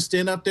like, I had to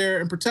stand out there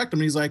and protect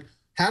them. And he's like,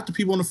 half the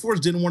people in the force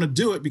didn't want to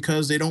do it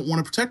because they don't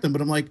want to protect them.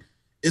 But I'm like,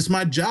 it's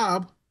my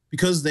job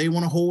because they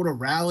want to hold a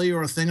rally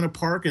or a thing in a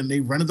park, and they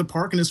rented the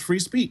park, and it's free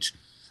speech.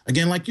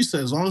 Again, like you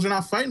said, as long as they're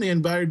not fighting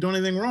anybody or doing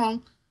anything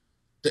wrong,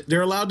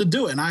 they're allowed to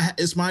do it. And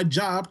it's my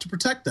job to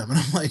protect them. And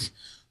I'm like,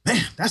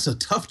 man, that's a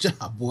tough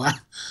job, boy.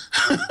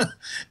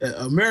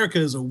 America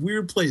is a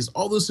weird place.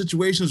 All those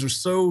situations are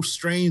so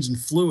strange and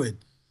fluid.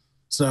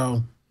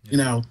 So, you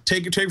know,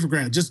 take it for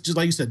granted. Just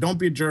like you said, don't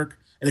be a jerk.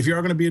 And if you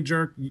are going to be a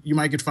jerk, you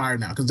might get fired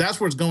now because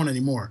that's where it's going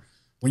anymore.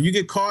 When you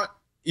get caught,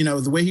 you know,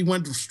 the way he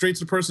went straight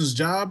to the person's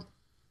job,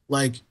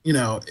 like, you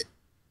know,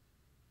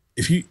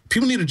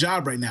 people need a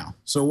job right now.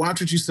 So watch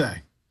what you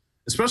say,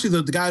 especially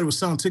the guy who was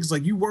selling tickets.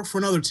 Like, you work for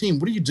another team.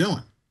 What are you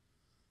doing?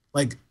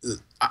 Like,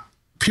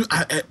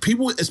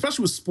 people,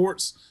 especially with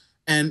sports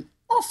and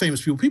all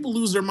famous people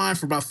lose their mind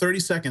for about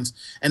 30 seconds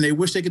and they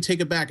wish they could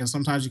take it back. And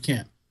sometimes you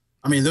can't.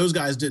 I mean, those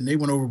guys didn't. They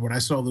went overboard. I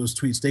saw those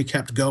tweets. They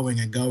kept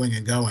going and going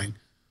and going.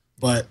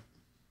 But,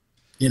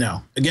 you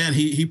know, again,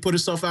 he put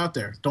himself out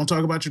there. Don't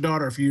talk about your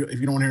daughter if you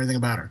don't want to hear anything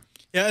about her.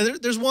 Yeah,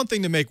 there's one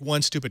thing to make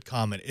one stupid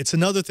comment. It's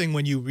another thing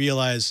when you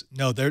realize,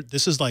 no,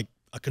 this is like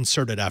a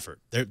concerted effort.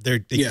 They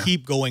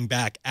keep going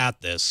back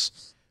at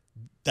this.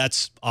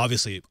 That's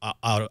obviously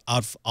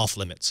off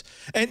limits.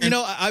 And you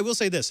know, I will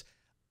say this.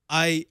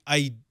 I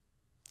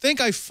think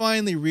I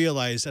finally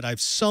realized that I've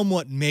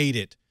somewhat made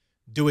it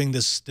doing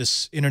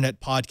this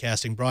internet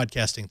podcasting,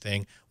 broadcasting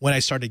thing when I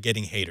started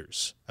getting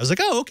haters. I was like,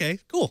 oh, okay,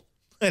 cool.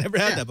 I never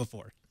had that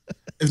before.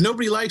 If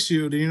nobody likes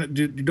you, then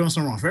you're doing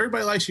something wrong. If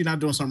everybody likes you, you're not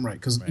doing something right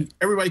because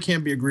everybody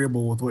can't be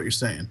agreeable with what you're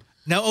saying.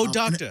 Now,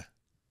 OhDoctah,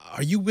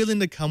 are you willing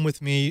to come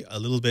with me a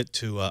little bit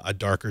to a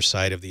darker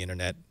side of the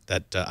internet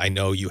that I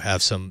know you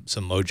have some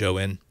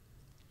mojo in?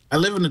 I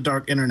live in the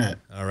dark internet.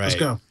 All right. Let's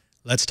go.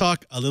 Let's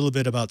talk a little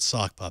bit about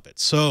sock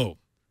puppets. So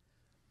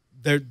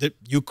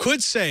you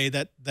could say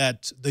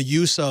that the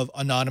use of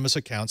anonymous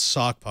accounts,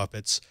 sock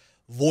puppets,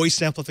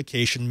 voice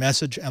amplification,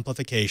 message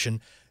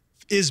amplification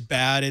is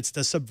bad. It's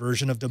the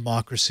subversion of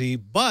democracy,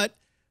 but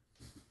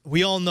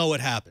we all know what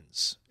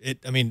happens.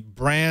 I mean,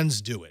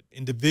 brands do it.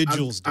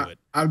 Individuals do it.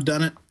 I've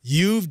done it.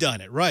 You've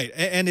done it, right?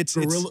 And it's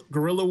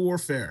guerrilla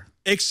warfare.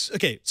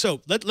 Okay, so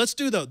let's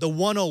do the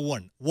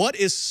 101. What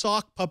is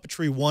sock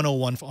puppetry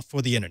 101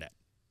 for the internet?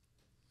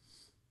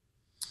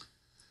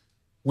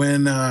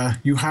 When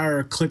you hire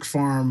a click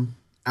farm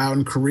out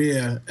in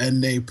Korea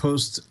and they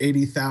post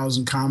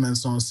 80,000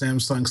 comments on a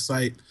Samsung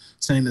site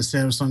saying that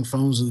Samsung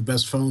phones are the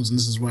best phones and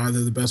this is why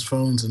they're the best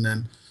phones, and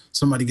then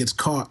somebody gets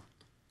caught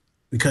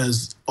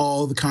because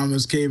all the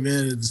comments came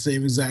in at the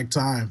same exact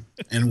time.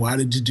 And why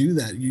did you do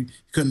that? You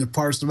couldn't have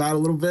parsed them out a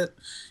little bit?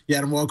 You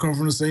had them all come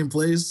from the same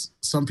place?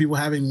 Some people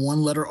having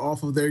one letter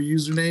off of their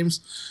usernames?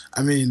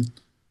 I mean,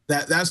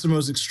 that's the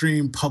most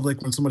extreme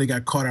public when somebody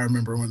got caught. I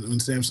remember when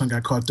Samsung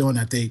got caught doing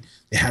that. They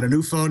had a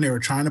new phone. They were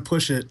trying to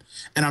push it.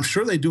 And I'm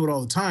sure they do it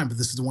all the time, but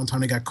this is the one time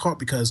they got caught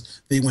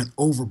because they went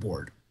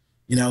overboard.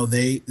 You know,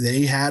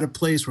 they had a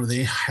place where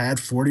they had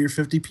 40 or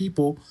 50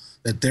 people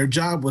that their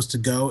job was to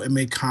go and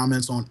make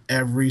comments on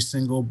every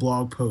single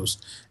blog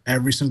post,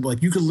 every single,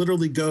 like you could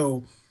literally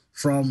go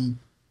from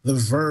The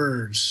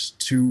Verge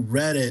to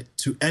Reddit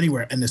to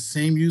anywhere, and the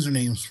same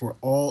usernames were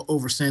all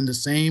over saying the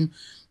same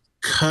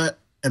cut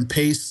and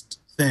paste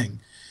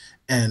thing.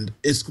 And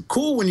it's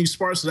cool when you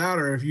sparse it out,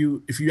 or if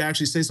you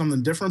actually say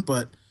something different.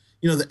 But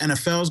you know, the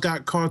NFL's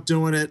got caught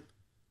doing it.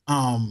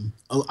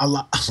 A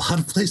lot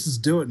of places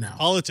do it now.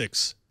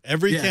 Politics,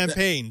 every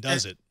campaign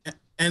does it.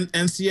 And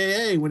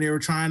NCAA, when they were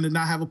trying to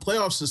not have a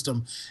playoff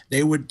system,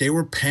 they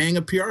were paying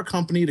a PR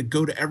company to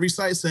go to every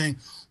site saying,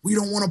 we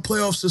don't want a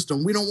playoff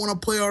system. We don't want a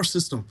playoff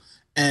system.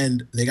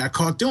 And they got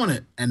caught doing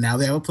it. And now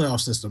they have a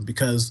playoff system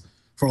because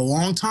for a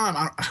long time,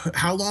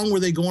 how long were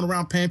they going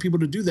around paying people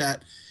to do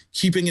that,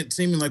 keeping it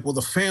seeming like, well,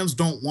 the fans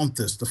don't want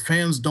this. The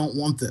fans don't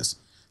want this.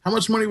 How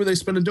much money were they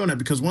spending doing that?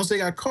 Because once they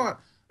got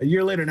caught, a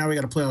year later, now we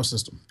got a playoff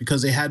system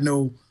because they had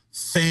no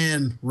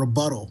fan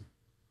rebuttal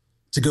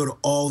to go to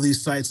all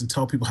these sites and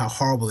tell people how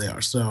horrible they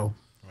are. So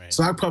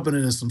sock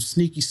puppeting is some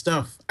sneaky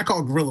stuff. I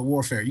call it guerrilla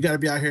warfare. You got to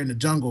be out here in the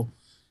jungle.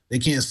 They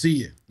can't see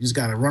you. You just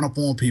got to run up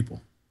on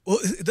people. Well,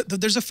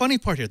 there's a funny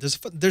part here.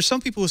 There's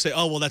some people who say,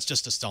 oh, well, that's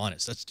just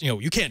dishonest. That's, you know,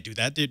 you can't do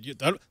that.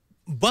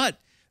 But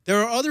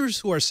there are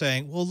others who are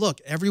saying, well,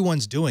 look,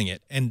 everyone's doing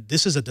it, and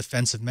this is a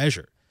defensive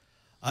measure.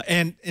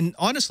 And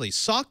honestly,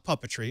 sock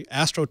puppetry,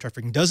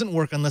 astroturfing, doesn't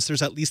work unless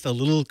there's at least a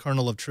little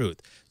kernel of truth.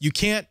 You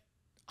can't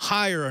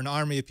hire an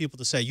army of people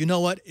to say, you know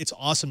what, it's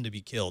awesome to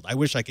be killed. I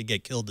wish I could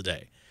get killed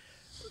today.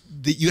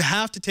 You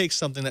have to take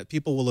something that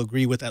people will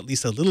agree with at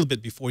least a little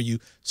bit before you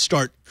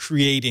start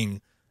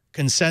creating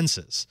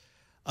consensus.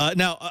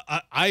 Now,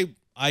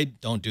 I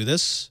don't do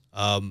this.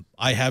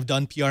 I have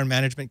done PR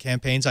management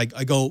campaigns. I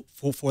go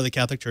for the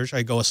Catholic Church.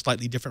 I go a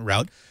slightly different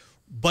route.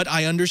 But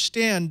I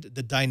understand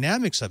the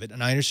dynamics of it,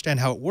 and I understand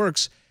how it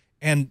works.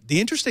 And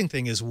the interesting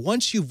thing is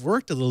once you've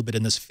worked a little bit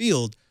in this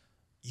field,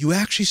 you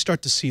actually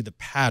start to see the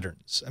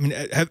patterns. I mean,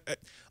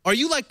 are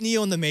you like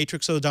Neo in the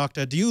Matrix,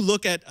 OhDoctah? Do you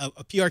look at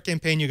a PR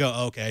campaign, you go,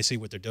 oh, okay, I see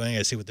what they're doing.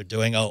 I see what they're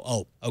doing.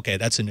 Oh, okay,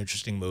 that's an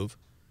interesting move.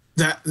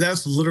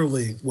 That's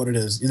literally what it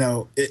is. You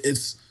know,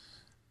 there's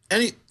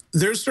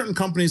certain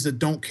companies that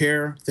don't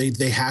care.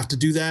 They have to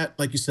do that.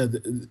 Like you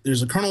said,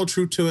 there's a kernel of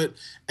truth to it.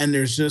 And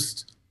there's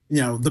just,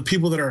 you know, the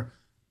people that are,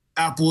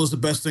 Apple is the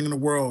best thing in the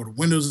world.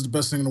 Windows is the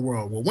best thing in the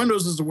world. Well,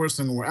 Windows is the worst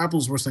thing in the world.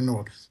 Apple's the worst thing in the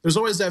world. There's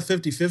always that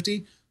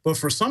 50-50. But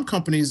for some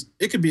companies,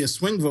 it could be a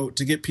swing vote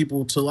to get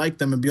people to like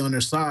them and be on their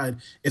side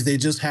if they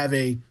just have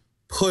a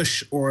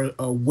push or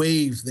a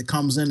wave that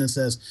comes in and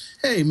says,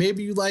 hey,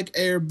 maybe you like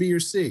A or B or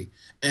C.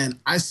 And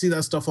I see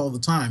that stuff all the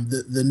time.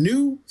 The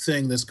new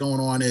thing that's going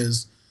on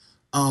is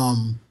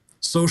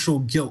social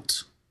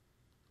guilt.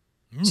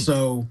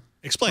 So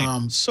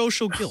explain.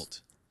 Social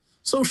guilt.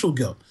 Social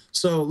guilt.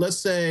 So let's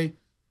say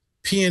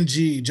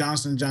P&G,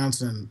 Johnson &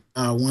 Johnson,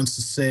 wants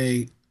to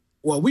say,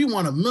 well, we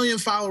want 1 million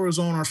followers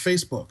on our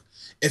Facebook.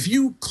 If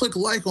you click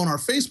like on our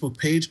Facebook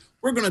page,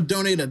 we're going to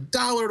donate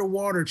 $1 to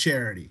water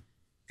charity.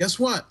 Guess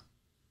what?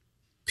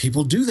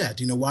 People do that.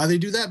 Do you know why they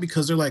do that?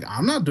 Because they're like,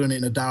 I'm not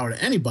donating $1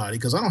 to anybody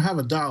because I don't have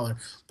 $1.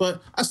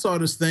 But I saw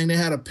this thing. They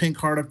had a pink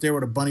heart up there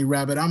with a bunny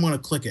rabbit. I'm going to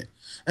click it.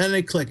 And then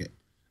they click it.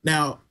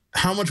 Now,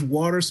 how much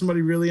water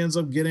somebody really ends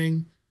up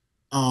getting,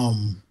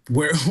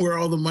 where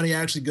all the money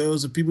actually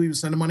goes, if people even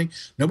send the money,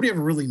 nobody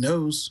ever really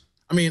knows.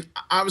 I mean,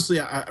 obviously,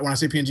 when I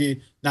say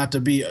P&G, not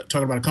to be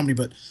talking about a company,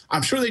 but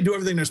I'm sure they do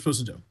everything they're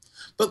supposed to do.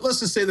 But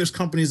let's just say there's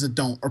companies that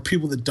don't or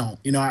people that don't.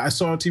 You know, I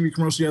saw a TV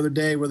commercial the other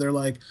day where they're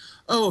like,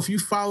 oh, if you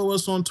follow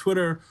us on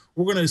Twitter,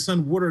 we're going to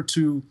send water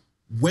to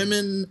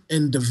women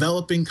in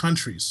developing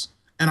countries.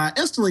 And I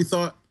instantly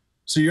thought,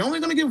 so you're only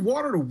going to give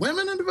water to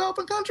women in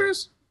developing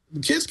countries? The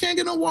kids can't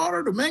get no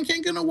water. The men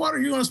can't get no water.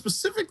 You're going to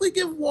specifically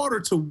give water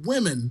to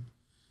women.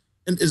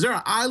 And is there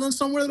an island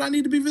somewhere that I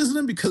need to be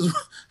visiting? Because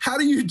how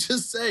do you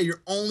just say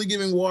you're only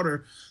giving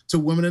water to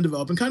women in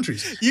developing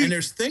countries? And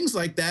there's things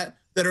like that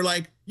that are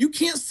like, you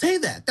can't say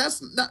that.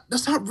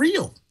 That's not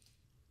real.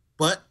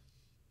 But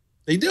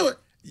they do it.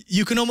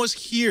 You can almost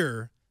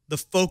hear the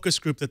focus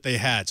group that they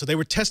had. So they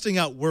were testing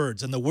out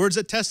words, and the words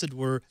that tested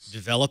were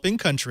developing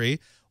country,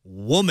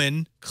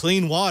 woman,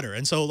 clean water.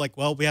 And so like,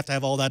 well, we have to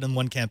have all that in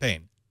one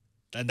campaign.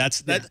 And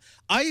that's that.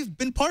 I've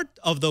been part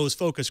of those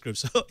focus groups.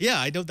 So yeah,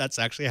 I know that's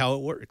actually how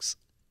it works.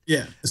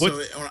 Yeah.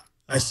 So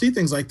I see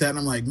things like that, and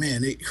I'm like,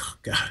 man,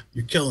 God,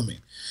 you're killing me.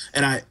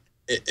 And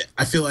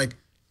I feel like,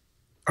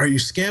 are you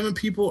scamming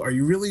people? Are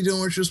you really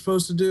doing what you're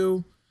supposed to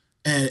do?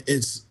 And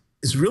it's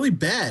really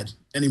bad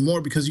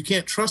anymore because you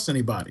can't trust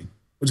anybody.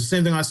 which is the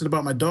same thing I said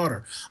about my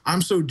daughter.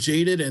 I'm so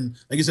jaded, and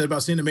like you said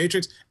about seeing the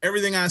Matrix,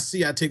 everything I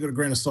see, I take with a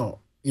grain of salt.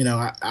 You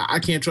know, I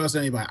can't trust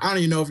anybody. I don't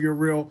even know if you're a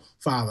real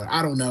father.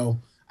 I don't know.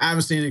 I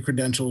haven't seen any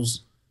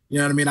credentials. You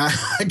know what I mean?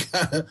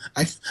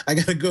 I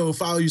gotta go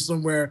follow you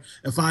somewhere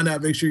and find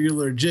out, make sure you're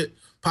legit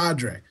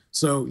Padre.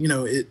 So, you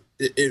know,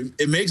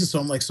 it makes it so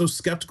I'm like so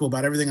skeptical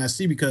about everything I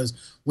see, because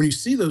when you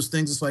see those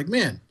things, it's like,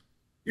 man,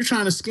 you're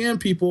trying to scam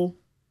people.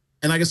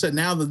 And like I said,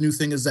 now the new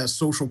thing is that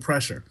social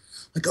pressure.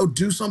 Like, oh,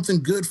 do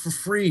something good for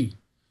free,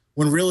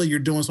 when really you're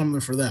doing something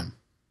for them.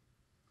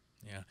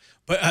 Yeah.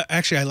 But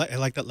actually, I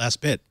like that last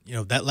bit. You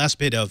know, that last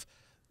bit of,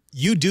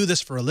 you do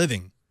this for a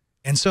living.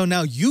 And so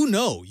now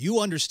you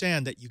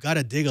understand that you got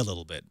to dig a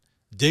little bit.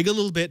 Dig a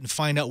little bit and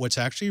find out what's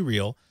actually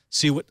real,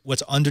 see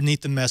what's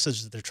underneath the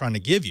message that they're trying to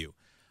give you.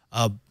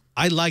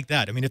 I like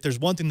that. I mean, if there's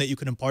one thing that you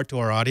can impart to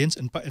our audience,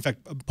 and in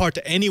fact, impart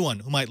to anyone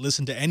who might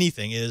listen to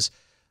anything, is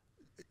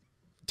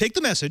take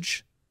the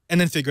message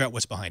and then figure out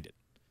what's behind it.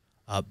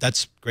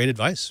 That's great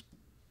advice.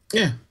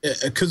 Yeah,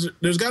 because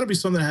there's got to be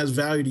something that has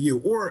value to you,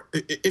 or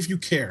if you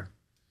care.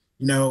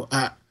 You know,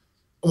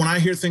 when I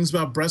hear things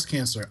about breast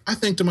cancer, I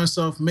think to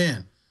myself,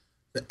 man,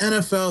 the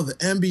NFL, the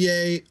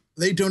NBA,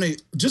 they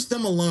donate, just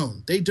them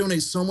alone, they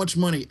donate so much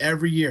money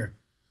every year.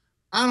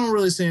 I don't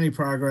really see any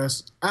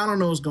progress. I don't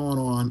know what's going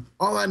on.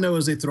 All I know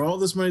is they throw all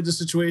this money at the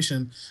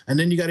situation, and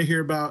then you got to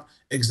hear about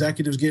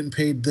executives getting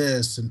paid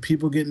this and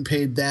people getting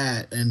paid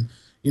that, and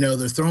you know,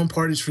 they're throwing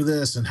parties for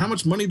this, and how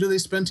much money do they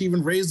spend to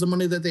even raise the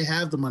money that they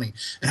have the money,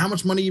 and how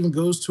much money even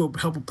goes to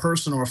help a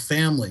person or a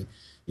family.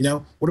 You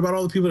know, what about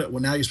all the people that,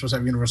 well, now you're supposed to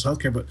have universal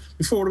health care, but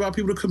before, what about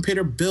people who couldn't pay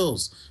their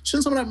bills?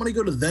 Shouldn't some of that money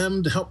go to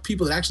them to help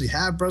people that actually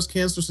have breast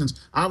cancer, since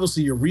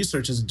obviously your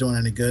research isn't doing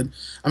any good?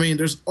 I mean,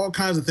 there's all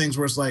kinds of things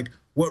where it's like,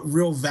 what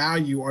real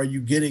value are you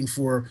getting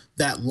for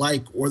that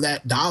like or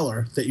that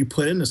dollar that you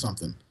put into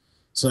something?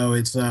 So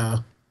it's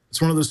one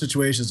of those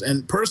situations.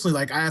 And personally,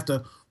 like, I have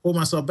to hold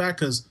myself back,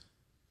 because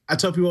I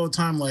tell people all the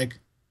time, like,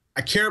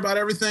 I care about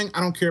everything. I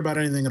don't care about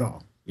anything at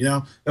all. You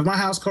know, if my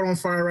house caught on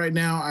fire right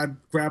now, I'd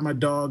grab my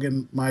dog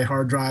and my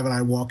hard drive and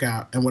I'd walk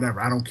out and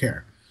whatever. I don't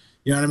care.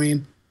 You know what I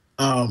mean?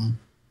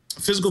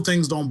 Physical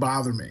things don't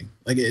bother me.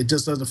 Like, it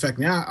just doesn't affect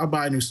me. I'll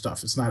buy new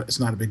stuff. It's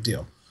not a big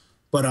deal.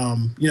 But,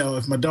 you know,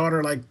 if my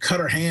daughter like cut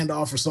her hand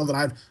off or something,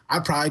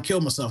 I'd probably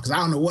kill myself, because I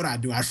don't know what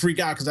I'd do. I'd freak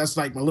out, because that's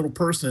like my little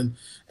person,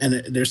 and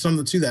there's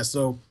something to that.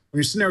 So when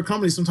you're sitting there with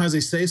companies, sometimes they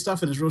say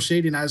stuff and it's real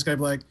shady, and I just gotta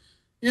be like,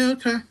 yeah,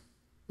 okay,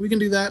 we can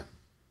do that.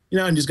 You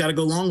know, and just gotta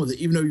go along with it,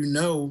 even though you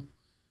know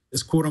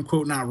it's quote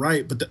unquote not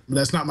right, but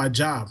that's not my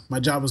job. My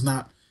job is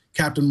not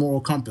Captain Moral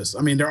Compass.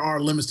 I mean, there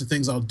are limits to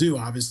things I'll do,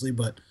 obviously,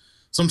 but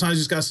sometimes you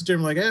just gotta sit there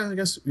and be like, yeah, I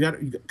guess you got,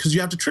 because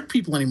you have to trick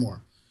people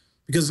anymore.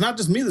 Because it's not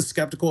just me that's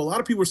skeptical. A lot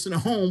of people are sitting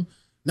at home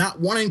not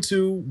wanting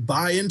to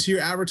buy into your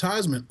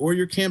advertisement or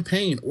your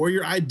campaign or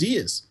your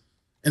ideas.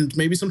 And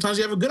maybe sometimes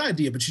you have a good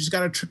idea, but you just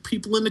got to trick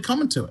people into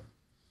coming to it.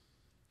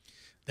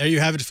 There you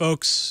have it,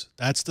 folks.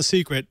 That's the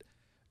secret.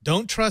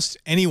 Don't trust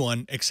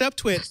anyone except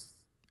Twit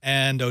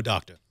and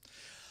OhDoctah.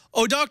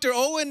 Dr.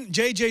 Owen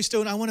J.J.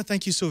 Stone, I want to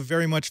thank you so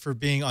very much for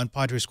being on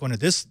Padre's Corner.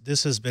 This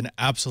has been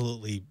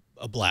absolutely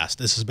a blast.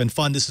 This has been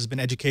fun. This has been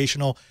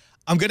educational.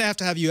 I'm going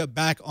to have you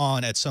back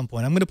on at some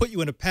point. I'm going to put you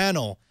in a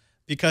panel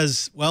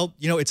because, well,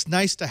 you know, it's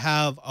nice to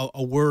have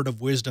a word of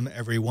wisdom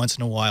every once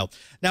in a while.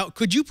 Now,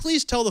 could you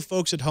please tell the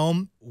folks at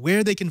home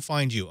where they can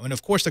find you? I mean,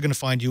 of course, they're going to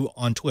find you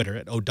on Twitter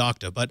at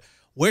OhDoctah, but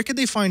where could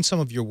they find some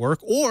of your work?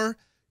 Or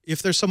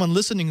if there's someone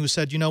listening who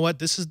said, you know what,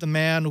 this is the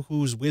man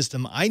whose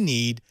wisdom I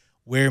need,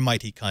 where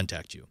might he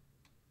contact you?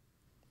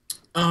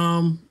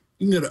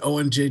 You can go to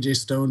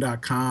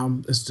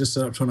owenjjstone.com. It's just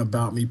set up to an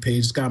About Me page.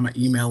 It's got my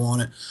email on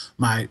it,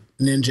 my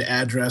Ninja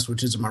address,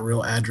 which is my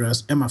real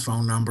address, and my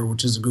phone number,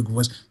 which is a Google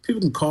Voice.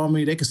 People can call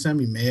me. They can send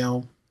me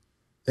mail.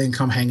 They can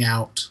come hang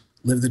out,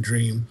 live the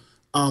dream.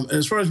 And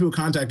as far as people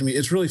contacting me,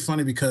 it's really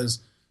funny because,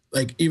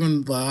 like,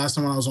 even the last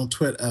time when I was on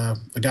Twitter,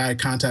 a guy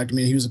contacted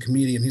me. He was a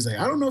comedian. He's like,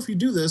 I don't know if you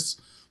do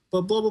this,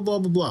 but blah, blah, blah,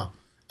 blah, blah.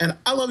 And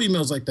I love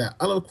emails like that.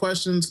 I love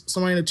questions.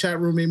 Somebody in the chat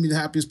room made me the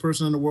happiest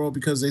person in the world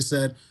because they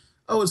said,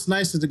 oh, it's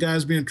nice that the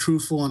guy's being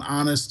truthful and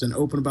honest and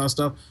open about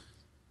stuff.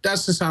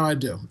 That's just how I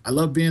do. I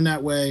love being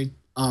that way.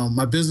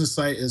 My business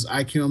site is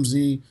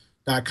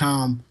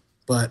iqmz.com,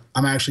 but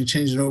I'm actually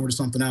changing it over to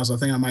something else. I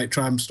think I might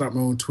try and start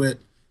my own Twit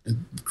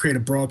and create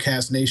a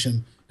broadcast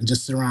nation and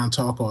just sit around and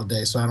talk all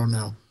day. So I don't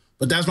know.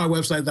 But that's my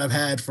website that I've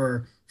had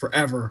for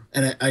forever.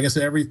 And like I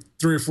said, every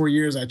 3 or 4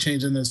 years, I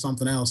change it into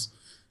something else.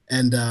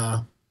 And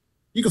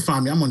you can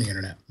find me. I'm on the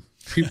internet.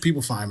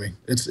 People find me.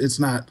 It's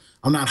not,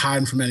 I'm not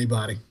hiding from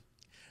anybody.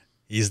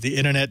 He's the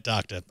internet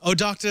doctor.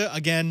 OhDoctah,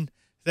 again,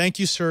 thank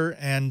you, sir.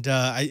 And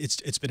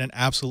it's been an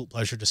absolute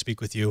pleasure to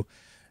speak with you.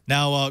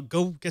 Now,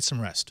 go get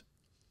some rest.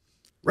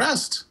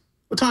 Rest?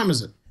 What time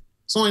is it?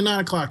 It's only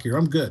 9 o'clock here.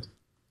 I'm good.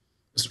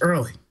 It's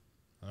early.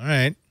 All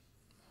right.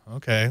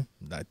 Okay.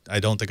 I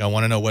don't think I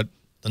want to know what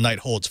the night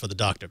holds for the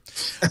doctor.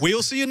 We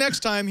will see you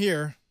next time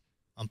here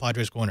on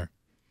Padre's Corner.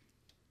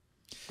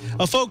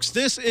 Folks,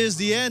 this is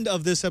the end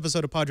of this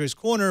episode of Padre's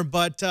Corner,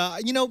 but,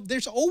 you know,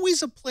 there's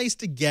always a place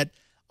to get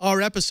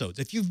our episodes.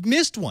 If you've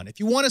missed one, if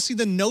you want to see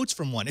the notes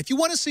from one, if you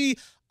want to see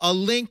a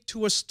link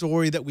to a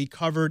story that we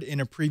covered in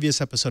a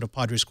previous episode of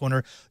Padre's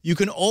Corner, you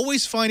can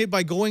always find it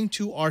by going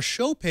to our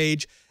show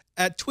page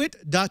at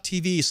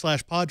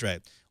twit.tv/Padre.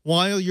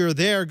 While you're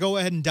there, go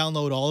ahead and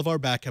download all of our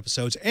back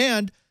episodes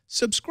and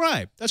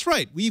subscribe. That's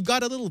right. We've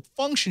got a little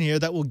function here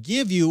that will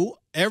give you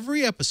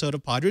every episode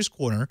of Padre's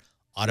Corner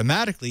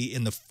automatically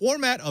in the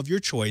format of your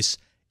choice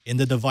in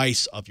the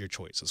device of your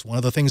choice. It's one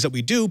of the things that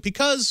we do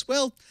because,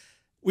 well,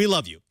 we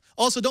love you.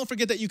 Also, don't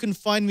forget that you can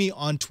find me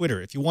on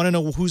Twitter. If you want to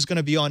know who's going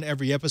to be on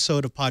every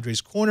episode of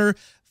Padre's Corner,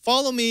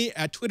 follow me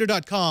at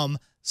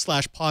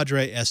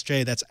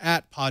twitter.com/PadreSJ. That's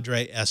at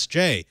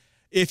PadreSJ.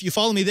 If you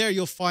follow me there,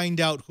 you'll find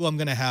out who I'm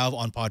going to have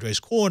on Padre's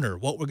Corner,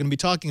 what we're going to be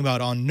talking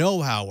about on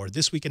Know-How or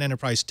This Week in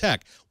Enterprise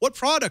Tech, what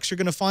products you're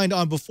going to find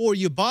on Before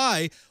You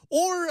Buy,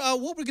 or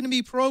what we're going to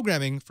be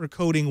programming for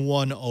Coding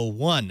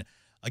 101.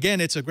 Again,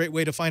 it's a great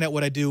way to find out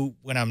what I do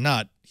when I'm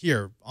not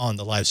here on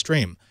the live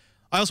stream.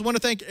 I also want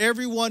to thank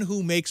everyone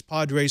who makes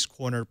Padre's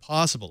Corner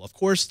possible. Of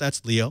course,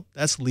 that's Leo,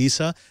 that's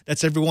Lisa,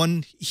 that's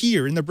everyone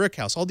here in the Brick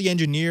House, all the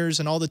engineers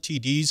and all the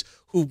TDs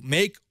who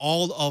make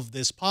all of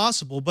this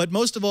possible, but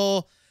most of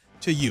all,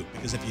 to you,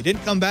 because if you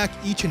didn't come back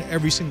each and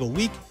every single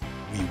week,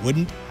 we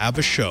wouldn't have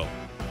a show.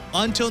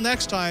 Until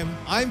next time,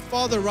 I'm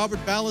Father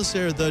Robert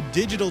Ballecer, the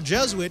digital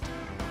Jesuit,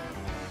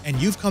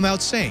 and you've come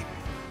out sane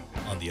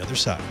on the other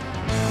side.